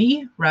carve a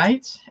V,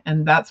 right?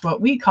 And that's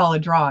what we call a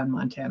draw in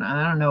Montana.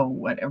 I don't know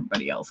what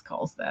everybody else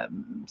calls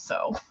them.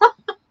 So,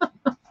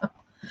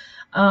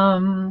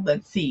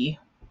 let's see.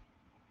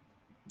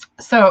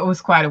 So it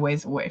was quite a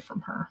ways away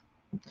from her.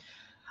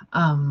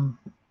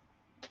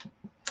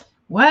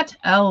 What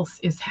else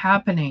is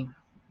happening?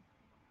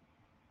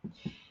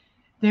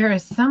 There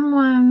is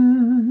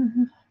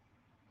someone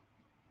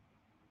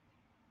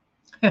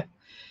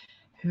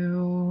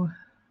who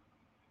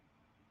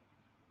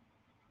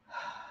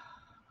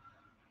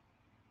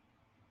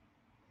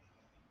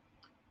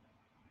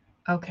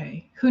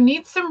who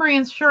needs some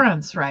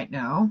reassurance right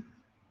now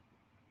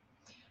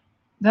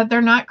that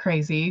they're not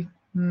crazy,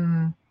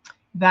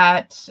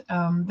 that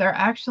they're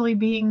actually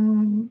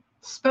being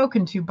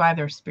spoken to by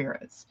their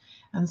spirits.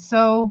 And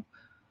so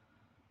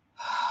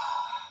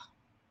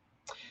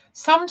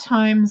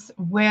sometimes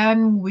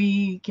when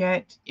we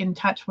get in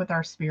touch with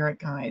our spirit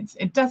guides,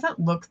 it doesn't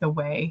look the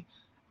way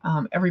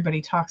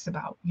everybody talks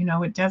about.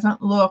 It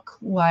doesn't look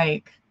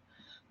like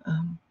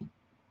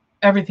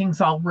everything's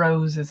all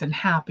roses and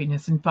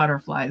happiness and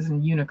butterflies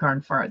and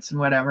unicorn farts and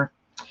whatever.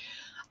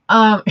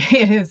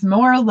 It is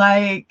more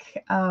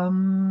like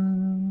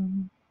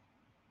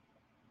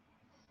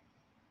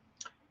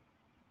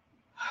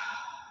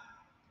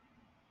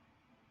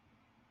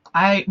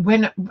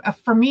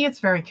for me, it's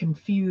very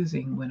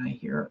confusing when I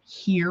hear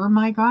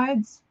my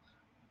guides,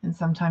 and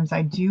sometimes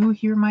I do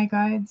hear my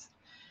guides.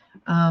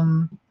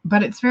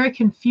 But it's very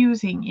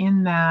confusing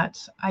in that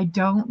I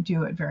don't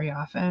do it very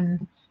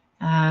often,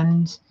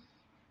 and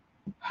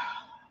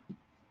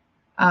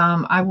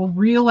I will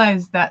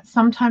realize that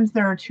sometimes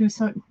there are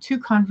two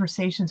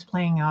conversations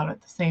playing out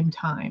at the same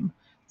time.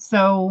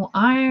 So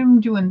I'm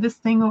doing this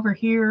thing over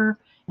here,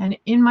 and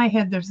in my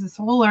head there's this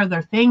whole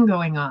other thing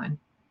going on.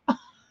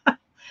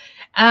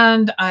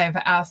 And I've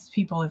asked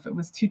people if it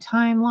was two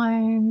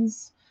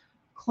timelines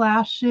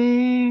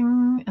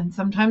clashing, and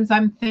sometimes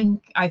I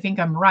think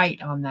I'm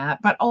right on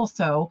that. But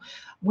also,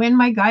 when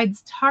my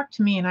guides talk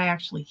to me and I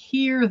actually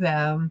hear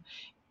them,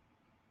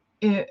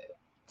 it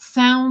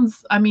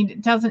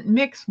doesn't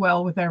mix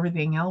well with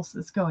everything else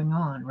that's going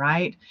on,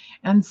 right?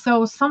 And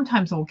so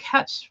sometimes I'll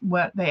catch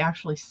what they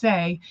actually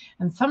say,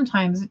 and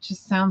sometimes it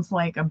just sounds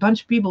like a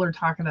bunch of people are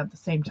talking at the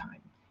same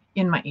time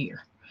in my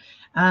ear.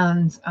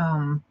 And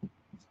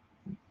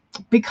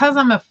because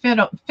I'm a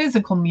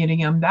physical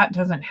medium, that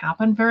doesn't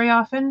happen very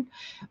often,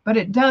 but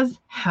it does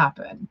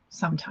happen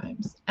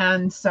sometimes.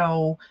 And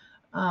so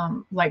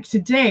like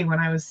today, when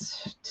I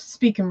was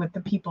speaking with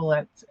the people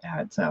at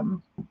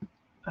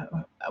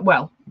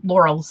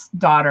Laurel's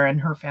daughter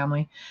and her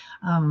family,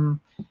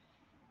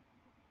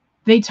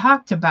 they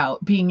talked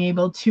about being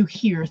able to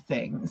hear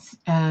things,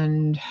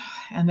 and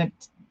that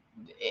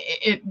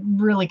it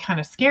really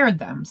kind of scared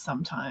them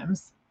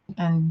sometimes.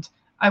 And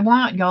I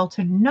want y'all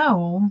to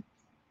know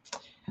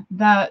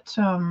that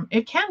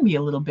it can be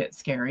a little bit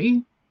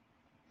scary,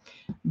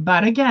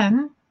 but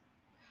again,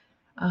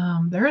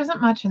 there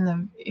isn't much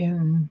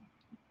in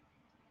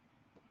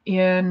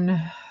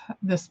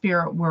the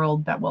spirit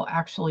world that will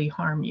actually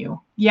harm you.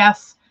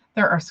 Yes,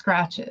 there are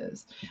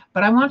scratches,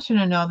 but I want you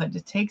to know that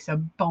it takes a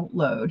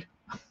boatload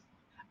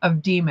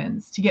of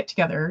demons to get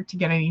together to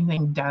get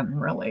anything done,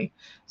 really.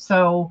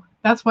 So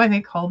that's why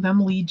they call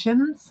them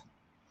legions.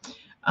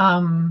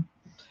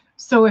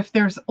 So if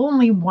there's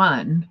only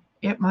one,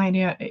 it might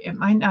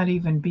not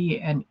even be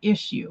an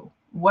issue.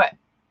 What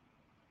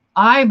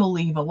I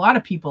believe a lot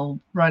of people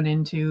run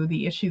into,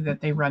 the issue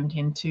that they run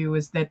into,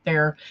 is that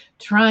they're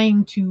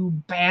trying to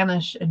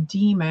banish a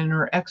demon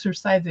or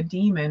exorcise a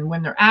demon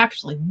when they're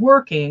actually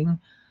working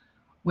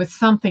with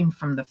something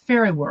from the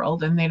fairy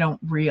world, and they don't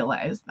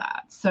realize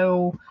that.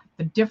 So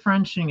the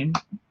differentiation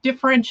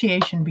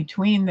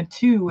between the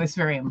two is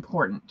very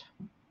important.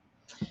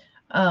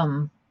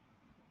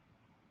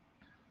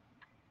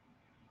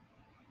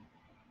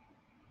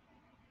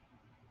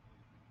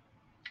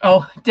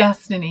 Oh,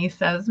 Destiny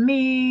says,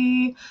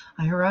 me.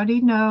 I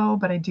already know,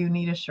 but I do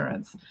need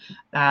assurance.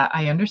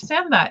 I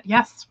understand that.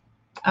 Yes.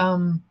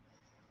 So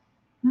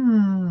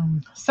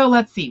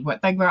let's see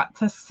what they got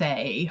to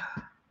say.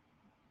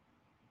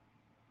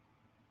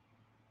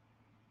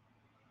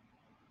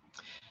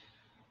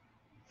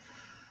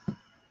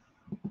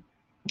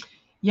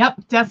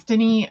 Yep,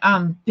 Destiny.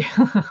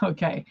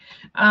 Okay.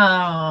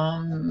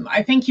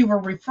 I think you were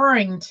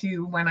referring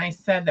to when I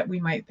said that we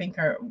might think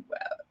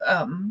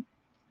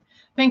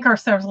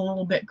ourselves a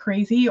little bit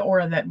crazy,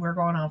 or that we're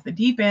going off the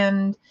deep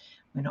end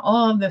when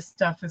all of this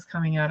stuff is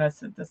coming at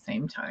us at the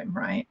same time,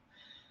 right?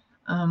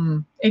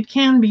 It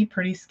can be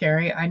pretty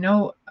scary. I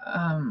know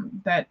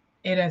that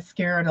it has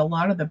scared a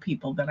lot of the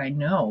people that I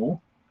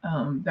know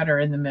that are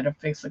in the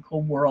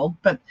metaphysical world,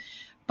 but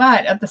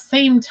at the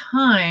same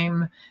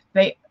time,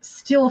 they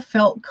still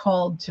felt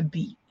called to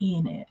be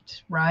in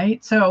it,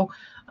 right? So,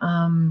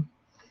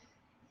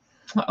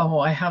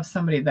 I have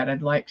somebody that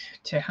I'd like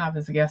to have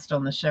as a guest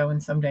on the show,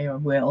 and someday I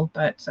will.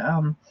 But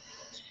I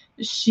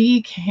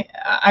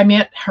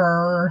met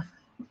her.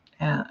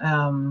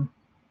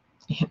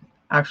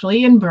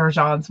 actually in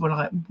Bergeon's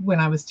when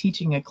I was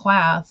teaching a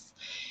class.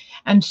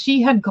 And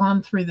she had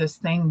gone through this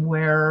thing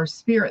where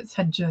spirits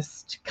had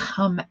just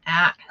come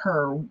at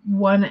her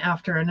one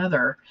after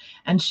another,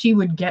 and she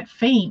would get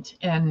faint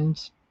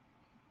and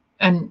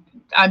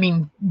I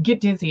mean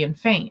get dizzy and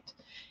faint.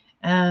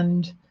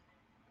 And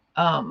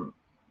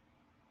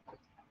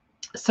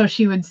so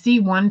she would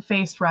see one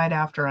face right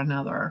after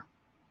another.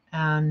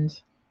 And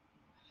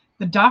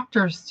the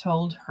doctors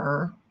told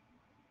her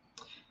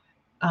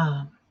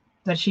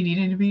that she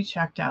needed to be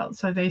checked out.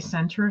 So they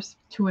sent her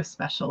to a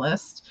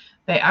specialist.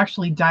 They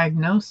actually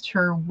diagnosed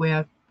her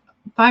with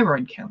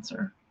thyroid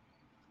cancer.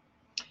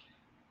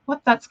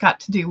 What that's got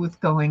to do with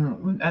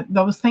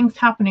those things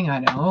happening, I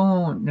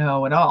don't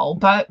know at all.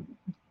 But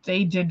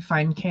they did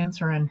find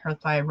cancer in her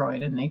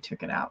thyroid and they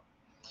took it out.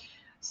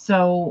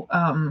 So,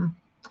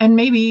 and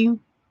maybe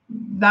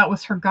that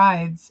was her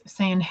guides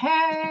saying,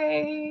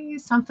 hey,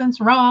 something's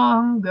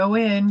wrong, go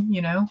in,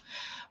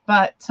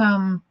 But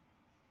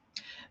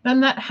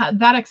then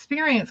that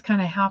experience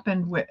kind of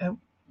happened with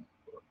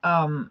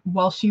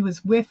while she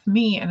was with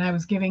me, and I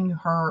was giving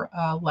her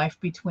a life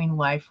between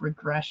life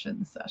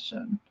regression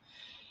session.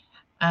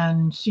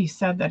 And she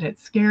said that it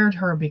scared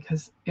her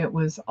because it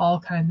was all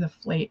kinds of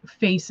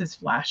faces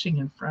flashing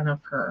in front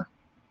of her.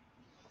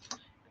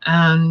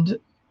 And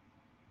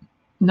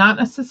not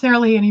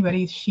necessarily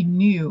anybody she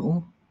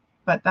knew,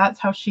 but that's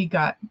how she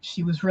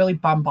was really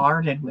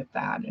bombarded with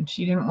that. And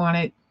she didn't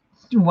want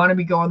to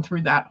be going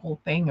through that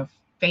whole thing of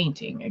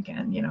fainting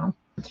again,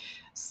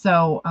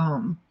 So,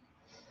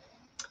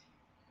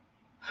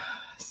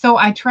 so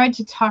I tried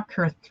to talk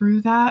her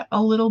through that a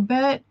little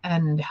bit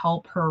and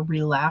help her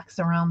relax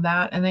around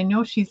that. And I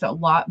know she's a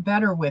lot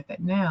better with it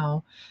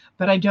now,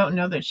 but I don't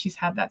know that she's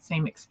had that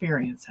same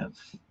experience of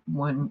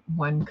one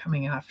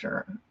coming at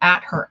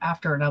her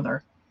after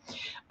another.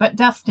 But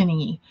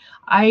Destiny,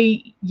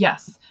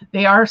 yes,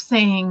 they are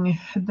saying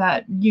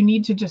that you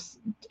need to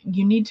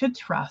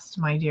trust,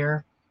 my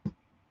dear.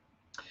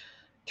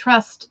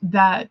 Trust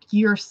that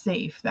you're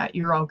safe, that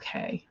you're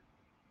okay.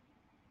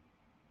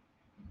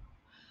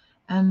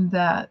 And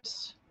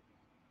that,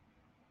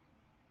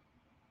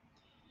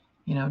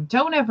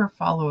 don't ever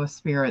follow a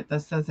spirit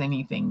that says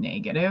anything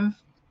negative.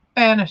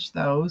 Banish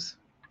those.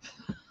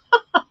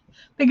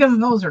 Because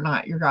those are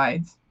not your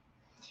guides.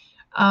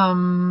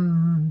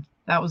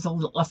 That was a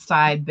little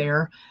aside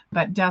there.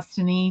 But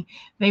Destiny,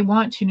 they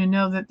want you to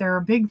know that there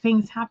are big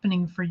things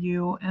happening for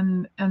you,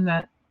 and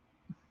that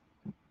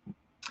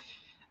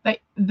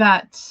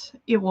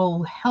it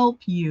will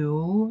help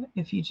you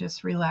if you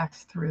just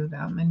relax through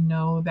them and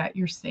know that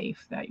you're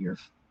safe, that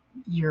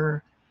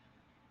you're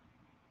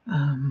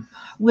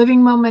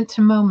living moment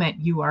to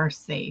moment. You are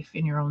safe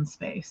in your own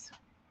space.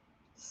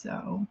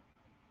 So,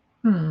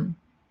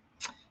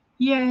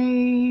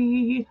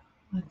 yay.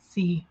 Let's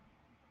see.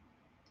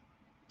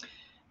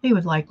 They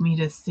would like me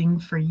to sing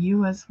for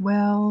you as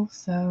well.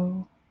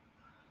 So,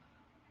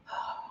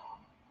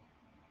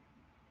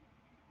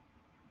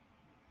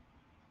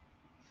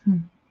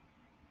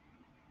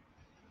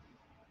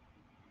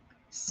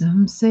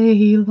 Some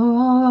say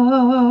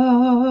love,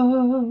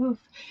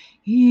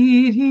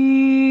 it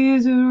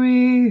is a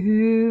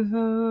river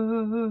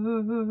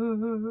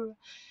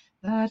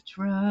that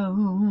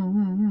drowns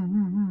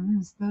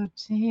the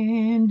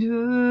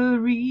tender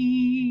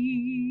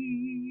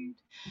reed.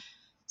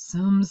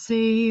 Some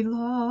say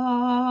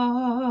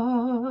love,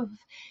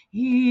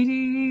 it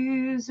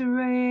is a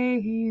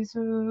razor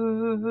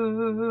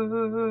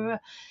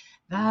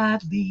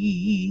that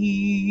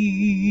leaves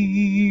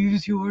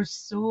your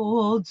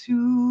soul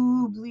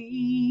to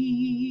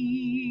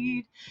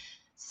bleed.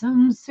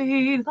 Some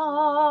say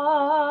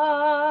love,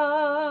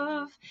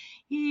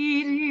 it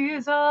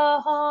is a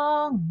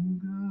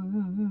hunger,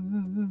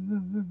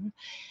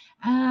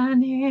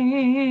 an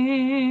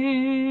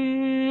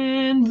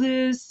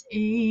endless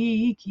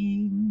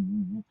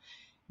aching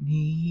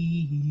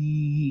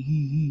need.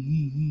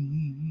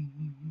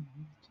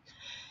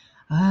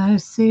 I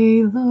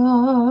say love,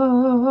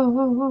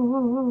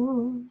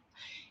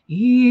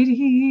 it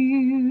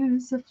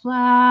is a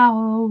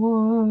flower,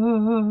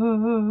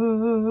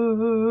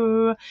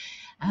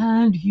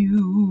 and you,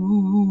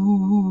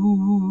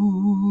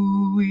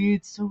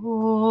 it's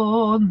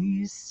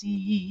only seed.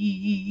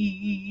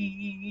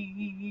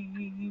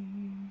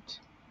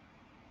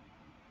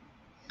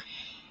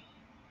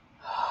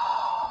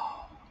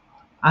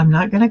 I'm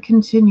not going to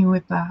continue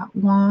with that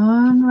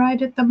one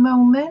right at the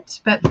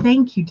moment, but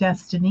thank you,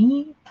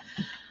 Destiny.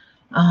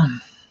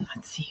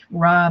 Let's see,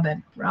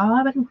 Robin.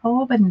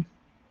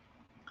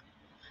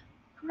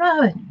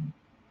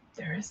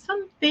 There's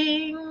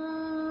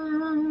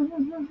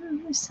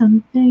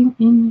something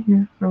in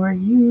here for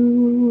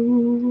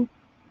you.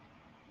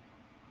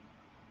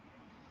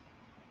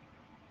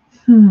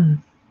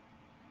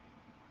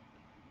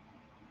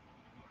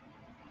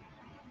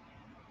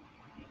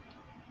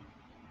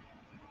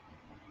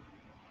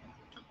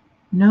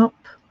 Nope,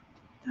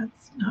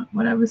 that's not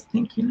what I was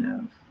thinking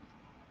of.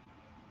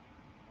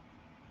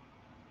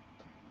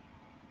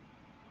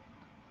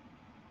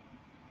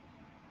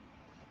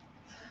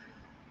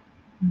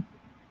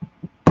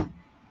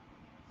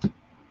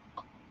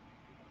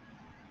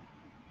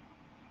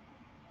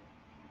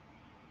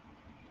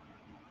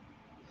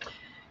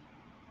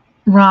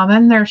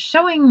 Robin, they're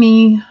showing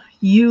me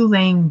you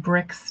laying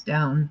bricks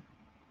down.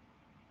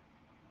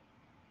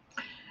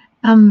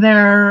 And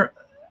they're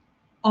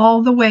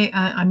all the way,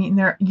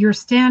 you're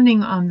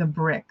standing on the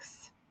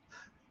bricks.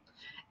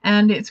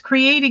 And it's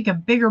creating a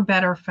bigger,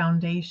 better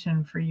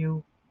foundation for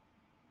you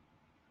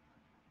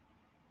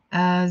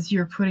as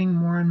you're putting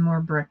more and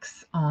more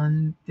bricks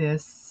on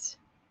this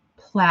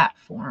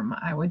platform,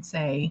 I would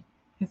say.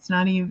 It's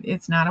not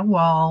a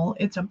wall,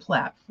 it's a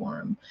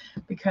platform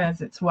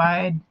because it's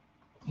wide,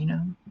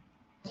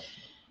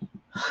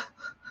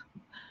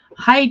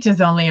 Height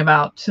is only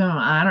about,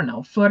 I don't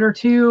know, foot or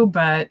two,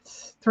 but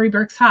 3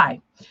 bricks high.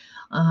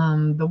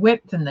 The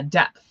width and the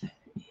depth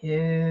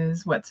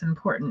is what's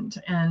important,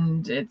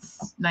 and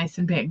it's nice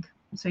and big,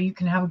 so you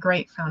can have a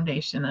great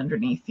foundation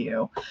underneath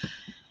you.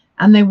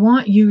 And they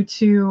want you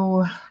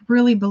to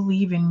really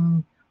believe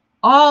in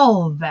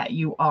all that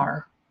you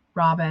are,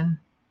 Robin.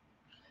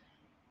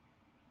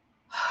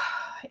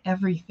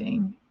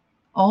 Everything,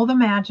 all the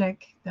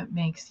magic that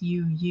makes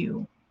you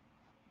you.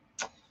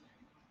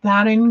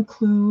 That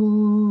includes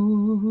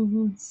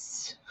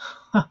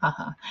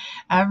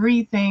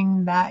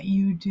everything that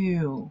you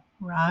do,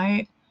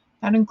 right?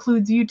 That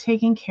includes you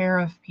taking care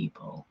of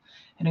people.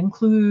 It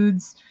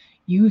includes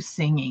you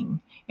singing.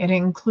 It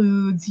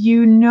includes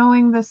you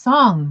knowing the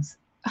songs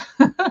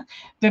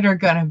that are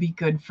going to be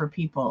good for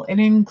people. It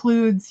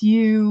includes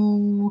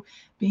you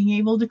being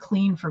able to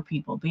clean for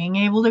people, being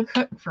able to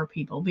cook for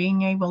people,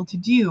 being able to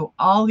do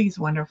all these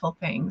wonderful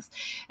things.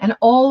 And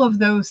all of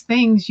those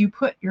things you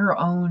put your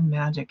own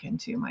magic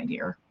into, my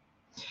dear.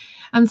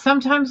 And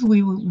sometimes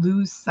we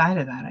lose sight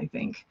of that, I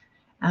think.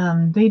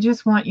 They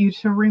just want you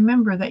to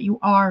remember that you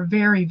are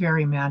very,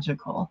 very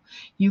magical.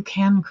 You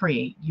can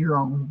create your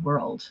own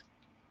world.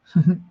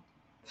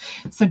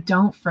 So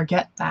don't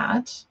forget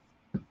that.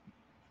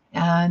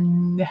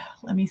 And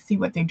let me see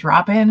what they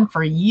drop in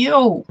for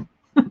you.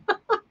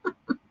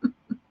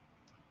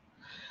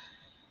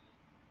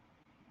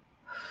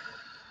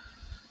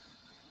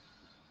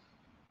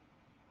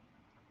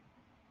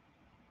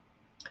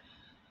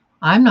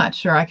 I'm not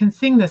sure I can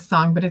sing this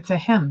song, but it's a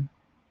hymn.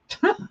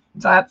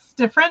 That's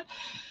different.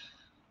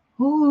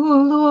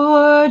 Oh,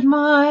 Lord,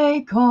 my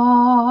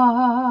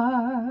God,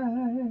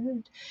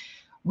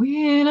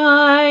 when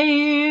I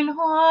in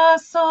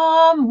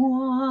awesome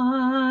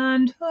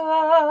wonder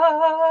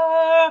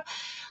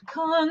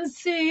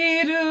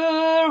consider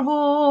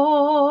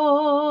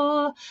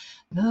all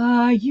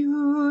the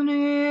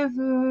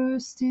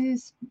universe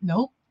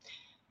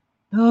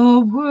the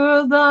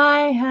world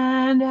thy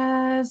hand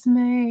has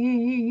made.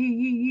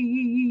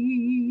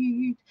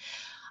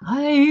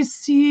 I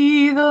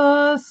see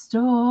the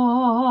stars.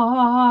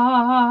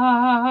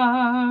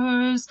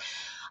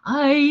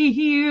 I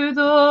hear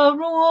the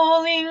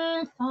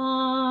rolling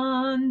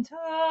thunder.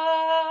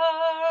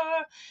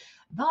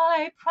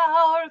 Thy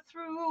power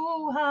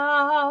throughout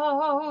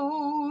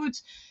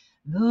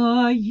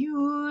the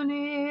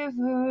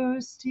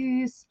universe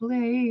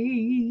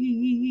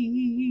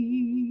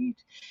displayed.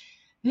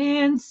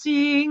 Then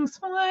sings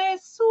my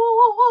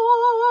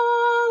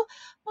soul,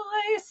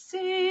 my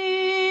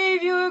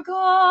Savior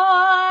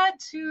God,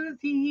 to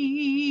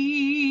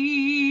thee.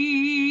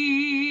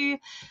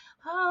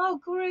 How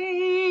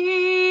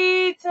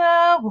great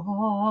thou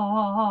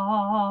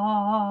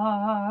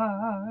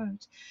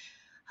art!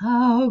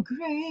 How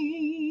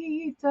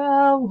great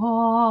thou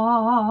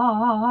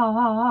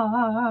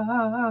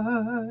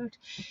art!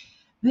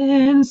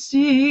 Then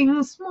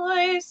sings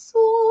my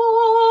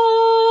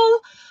soul,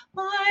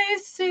 my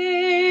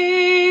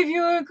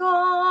Savior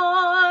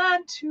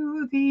God,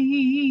 to thee.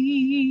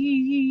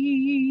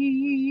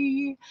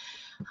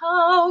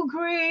 How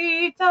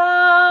great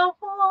thou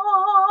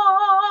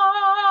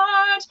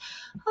art!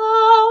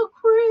 How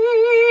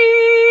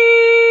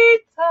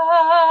great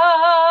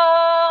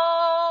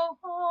thou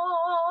art!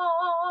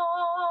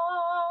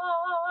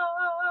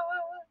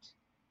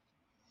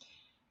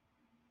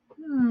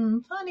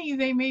 Funny,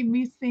 they made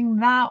me sing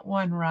that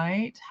one,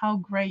 right? How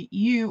great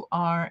you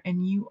are,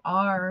 and you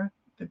are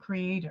the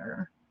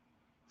creator.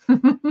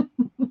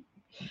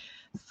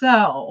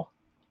 So,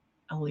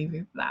 I'll leave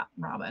you with that,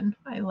 Robin.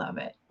 I love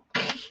it.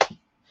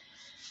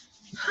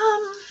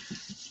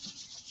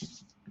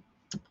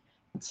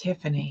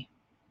 Tiffany.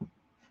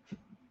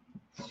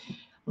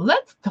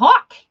 Let's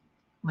talk,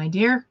 my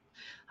dear.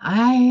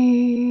 I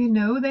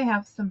know they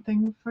have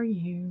something for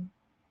you.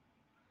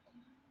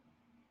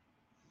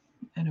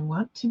 And I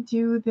want to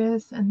do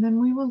this, and then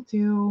we will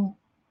do...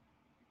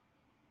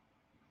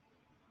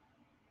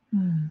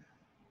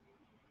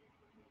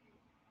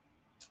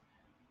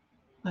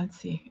 Let's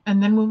see.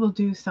 And then we will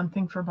do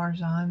something for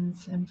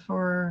Barjans and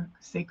for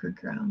Sacred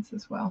Grounds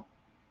as well.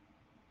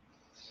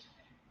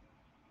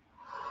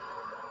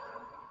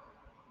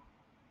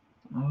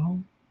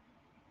 Oh.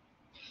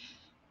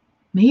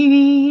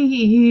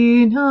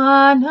 Maybe in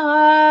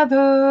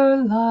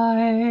another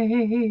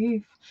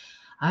life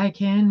I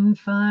can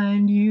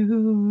find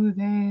you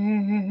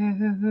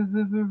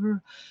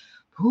there,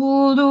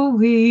 pulled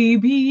away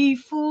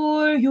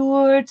before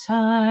your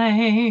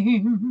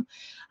time.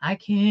 I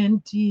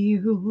can't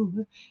deal.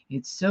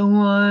 It's so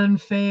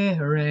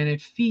unfair, and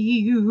it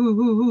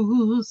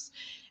feels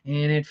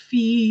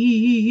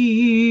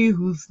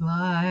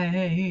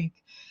like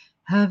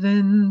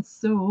heaven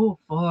so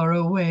far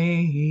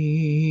away.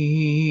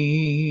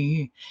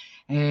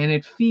 And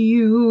it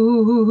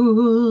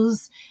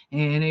feels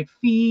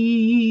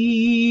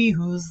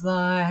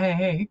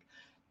like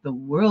the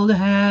world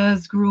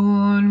has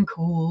grown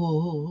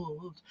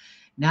cold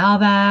now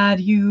that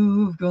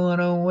you've gone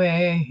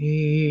away,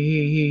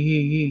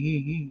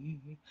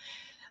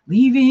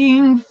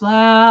 leaving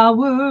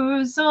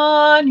flowers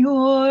on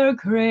your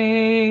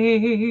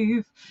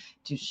grave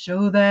to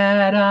show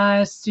that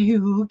I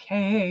still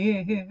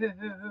care.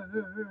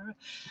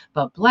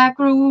 But black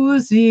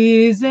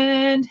roses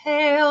and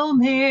Hail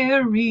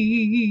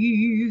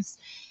Marys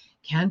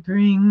can't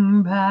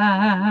bring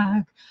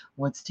back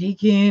what's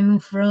taken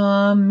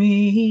from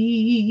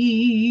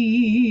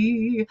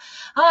me.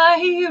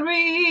 I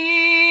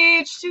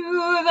reach to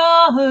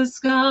the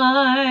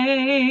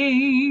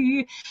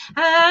sky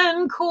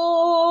and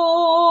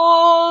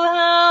call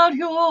out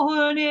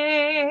your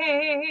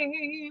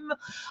name.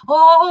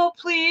 Oh,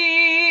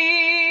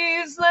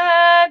 please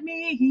let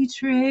me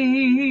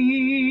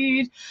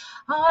trade.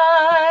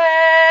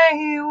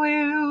 I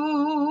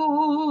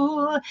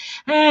will.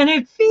 And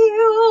it feels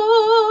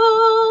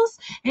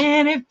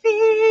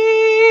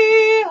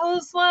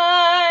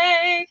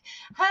like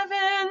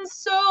heaven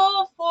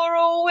so far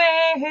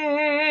away.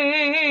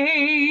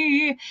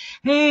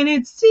 And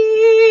it stings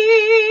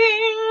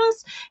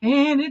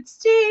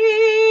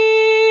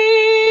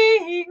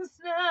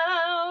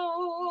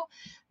now.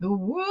 The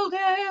world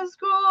has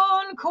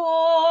grown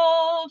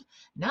cold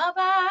now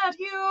that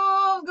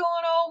you've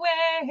gone away.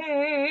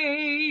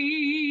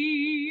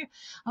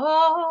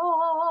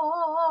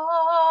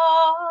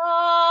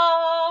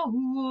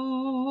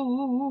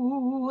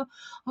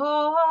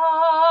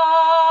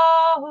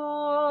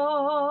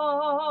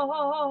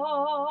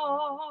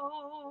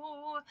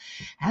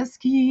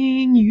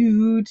 Asking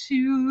you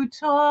to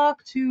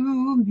talk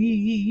to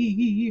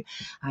me,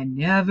 I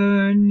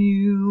never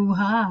knew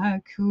I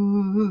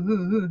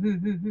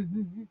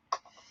could.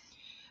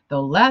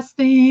 The last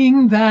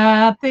thing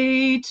that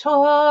they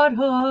taught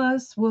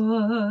us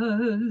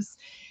was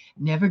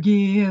never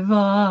give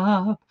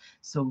up.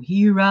 So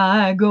here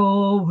I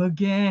go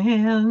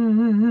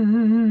again.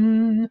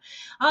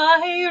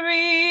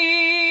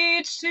 I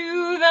reach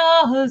to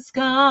the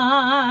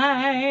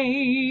sky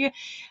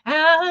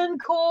and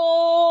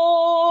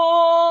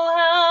call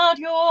out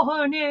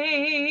your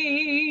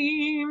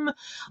name.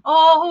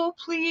 Oh,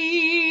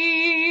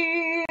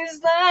 please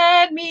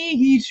let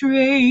me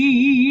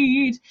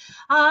trade.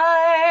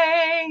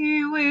 I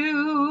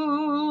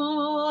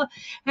will.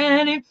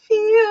 And it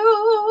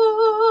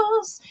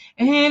feels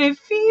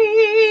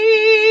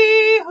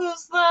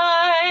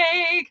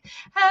like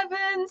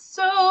heaven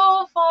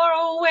so far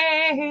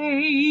away.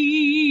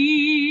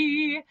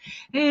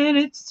 And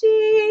it stings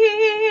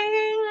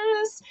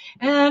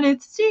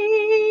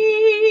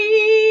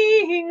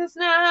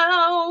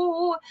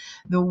now.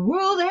 The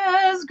world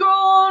has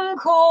grown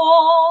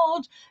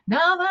cold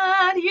now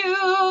that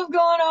you've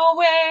gone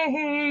away.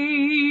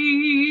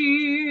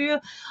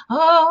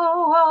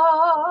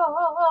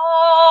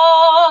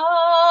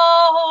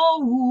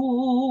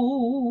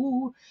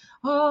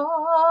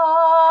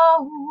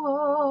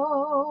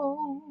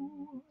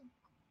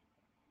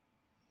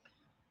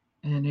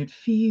 And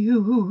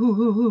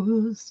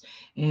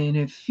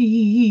it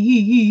feels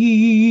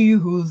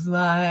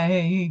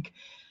like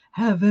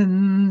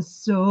heaven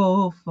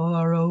so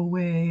far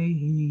away.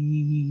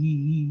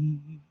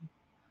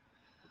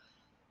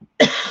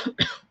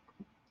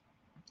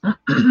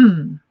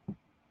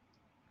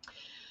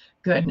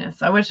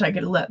 Goodness, I wish I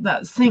could let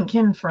that sink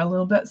in for a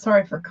little bit.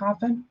 Sorry for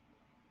coughing.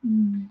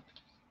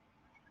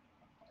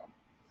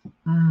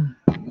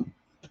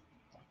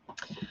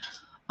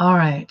 All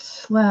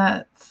right,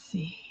 let's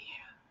see.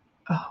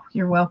 Oh,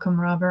 you're welcome,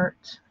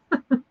 Robert.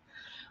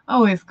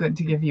 Always good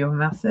to give you a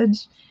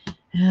message.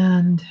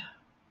 And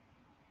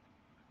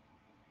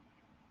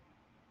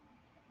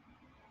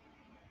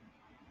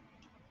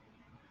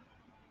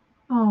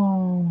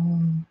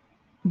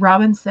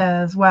Robin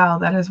says, wow,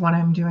 that is what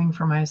I'm doing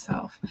for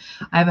myself.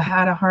 I've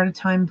had a hard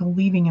time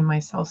believing in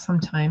myself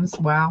sometimes.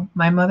 Wow.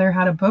 My mother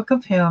had a book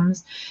of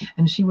hymns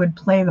and she would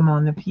play them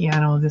on the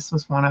piano. This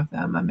was one of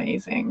them.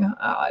 Amazing. Oh,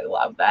 I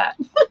love that.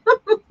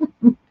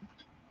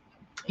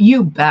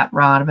 You bet,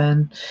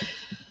 Robin.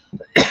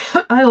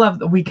 I love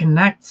that we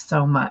connect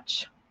so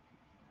much.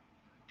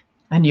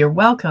 And you're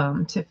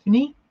welcome,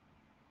 Tiffany.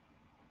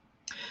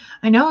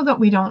 I know that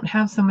we don't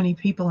have so many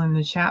people in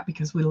the chat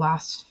because we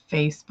lost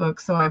Facebook,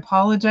 so I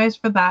apologize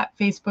for that.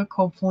 Facebook,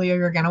 hopefully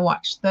you're going to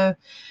watch the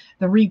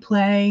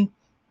replay.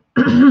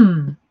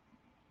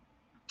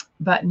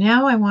 But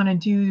now I want to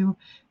do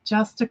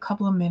just a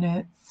couple of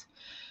minutes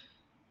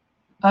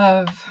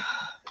of,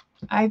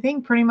 I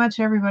think pretty much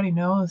everybody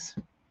knows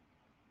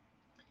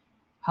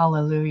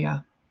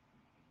Hallelujah.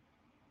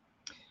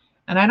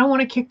 And I don't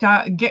want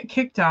to get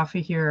kicked off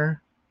of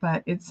here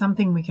but it's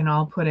something we can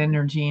all put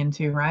energy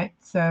into, right?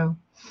 So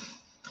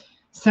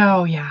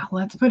yeah,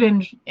 let's put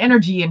in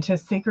energy into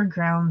Sacred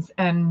Grounds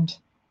and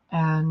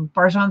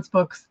Barjan's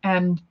books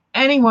and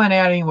anyone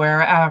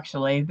anywhere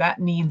actually that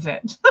needs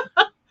it.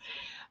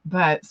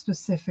 But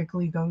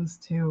specifically those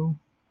two.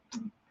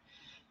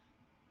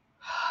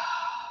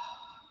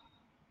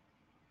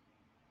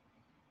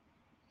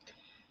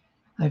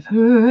 I've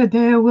heard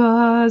there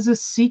was a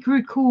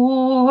secret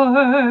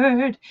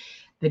chord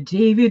that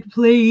David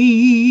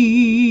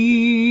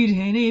played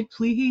and it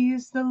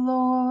pleased the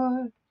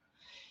Lord.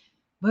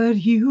 But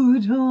you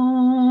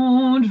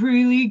don't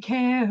really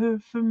care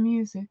for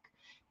music,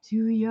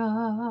 do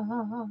ya?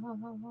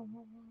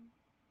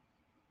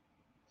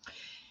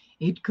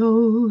 It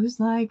goes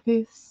like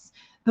this: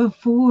 the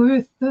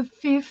fourth, the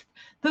fifth,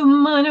 the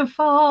minor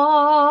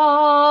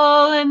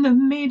fall, and the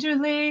major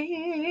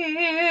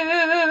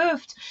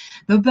lift.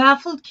 The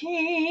baffled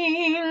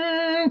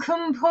king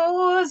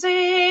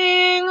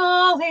composing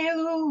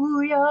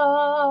Alleluia.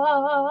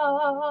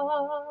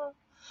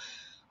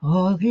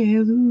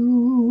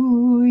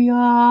 Alleluia.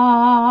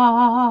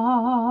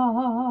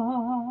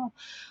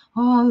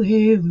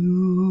 Alleluia.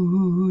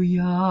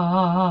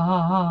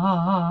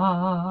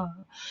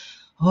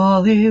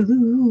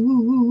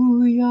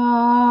 Alleluia.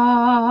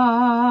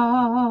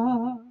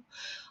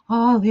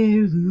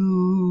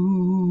 Alleluia.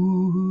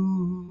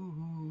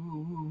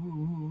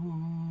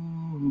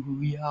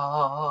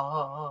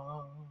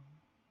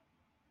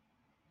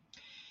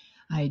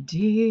 I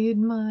did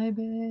my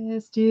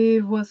best,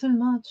 it wasn't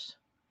much.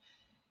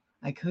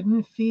 I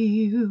couldn't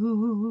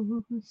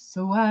feel,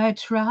 so I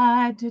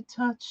tried to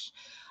touch.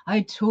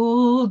 I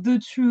told the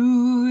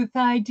truth,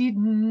 I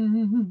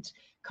didn't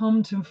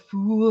come to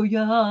fool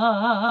ya.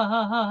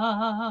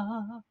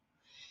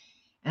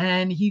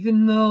 And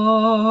even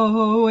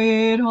though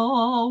it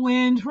all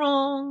went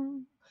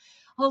wrong,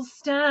 I'll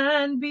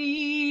stand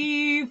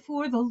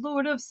before the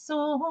Lord of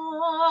Song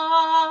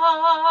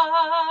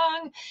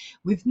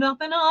with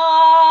nothing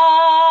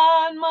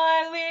on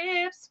my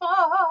lips but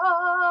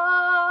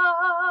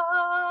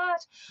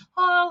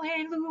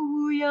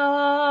Alleluia.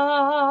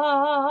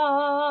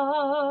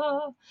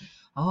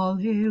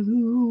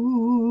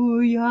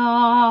 Alleluia.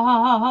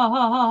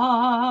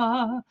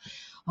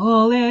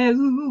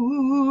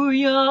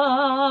 Alleluia.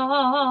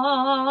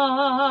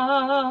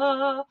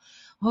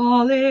 Alleluia.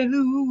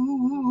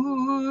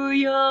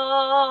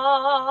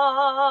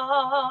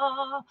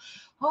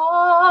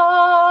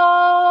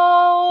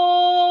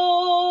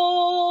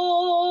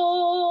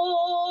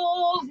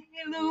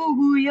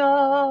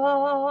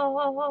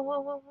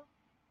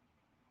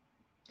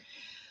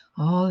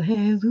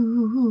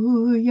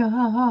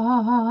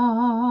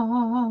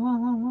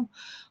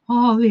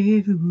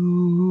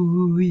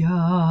 Alleluia.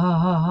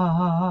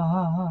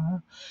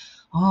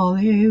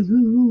 Alleluia.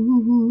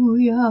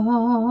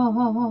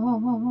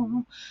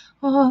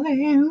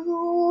 Alleluia.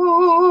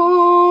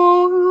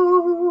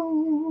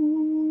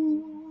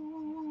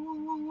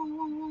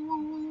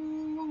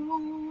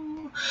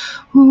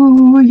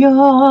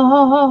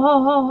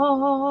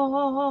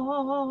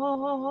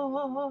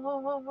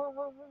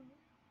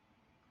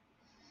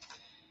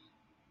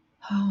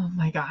 Oh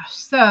my gosh.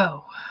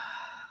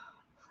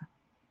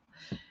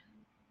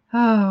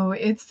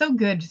 It's so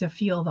good to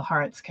feel the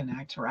hearts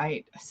connect,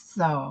 right?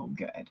 So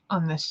good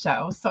on this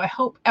show. So I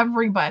hope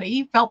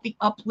everybody felt the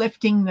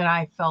uplifting that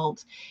I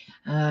felt.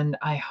 And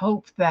I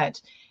hope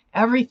that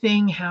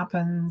everything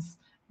happens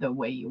the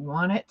way you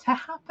want it to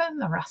happen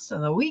the rest of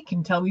the week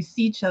until we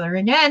see each other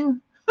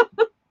again.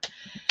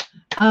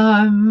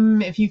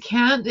 If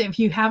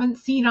you haven't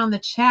seen on the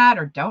chat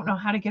or don't know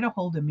how to get a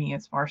hold of me,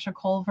 it's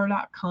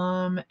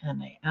marshaculver.com,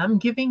 and I am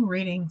giving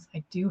readings.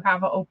 I do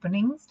have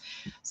openings.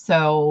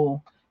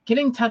 So get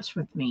in touch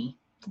with me.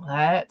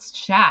 Let's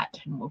chat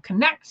and we'll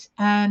connect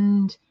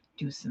and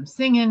do some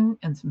singing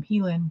and some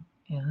healing.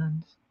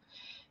 And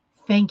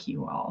thank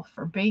you all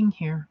for being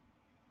here.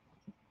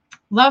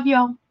 Love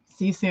y'all.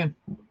 See you soon.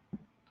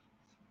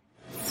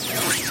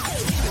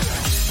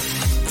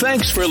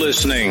 Thanks for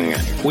listening.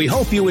 We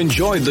hope you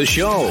enjoyed the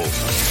show.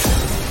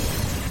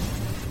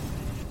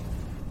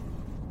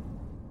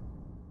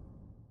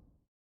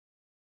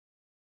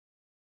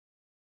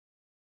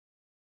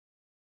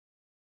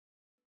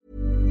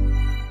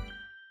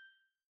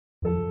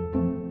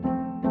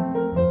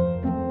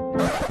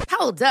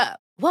 Hold up.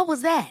 What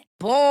was that?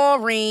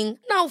 Boring.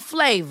 No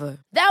flavor.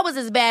 That was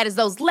as bad as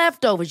those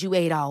leftovers you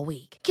ate all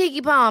week.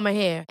 Keke Palmer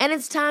here. And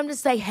it's time to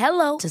say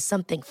hello to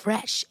something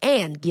fresh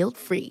and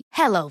guilt-free.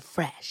 Hello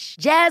Fresh.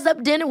 Jazz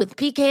up dinner with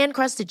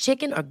pecan-crusted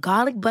chicken or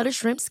garlic butter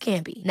shrimp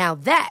scampi. Now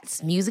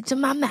that's music to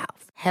my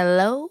mouth.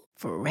 Hello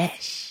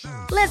Fresh.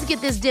 Let's get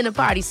this dinner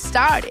party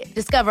started.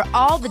 Discover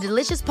all the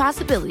delicious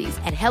possibilities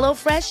at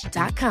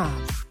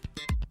HelloFresh.com.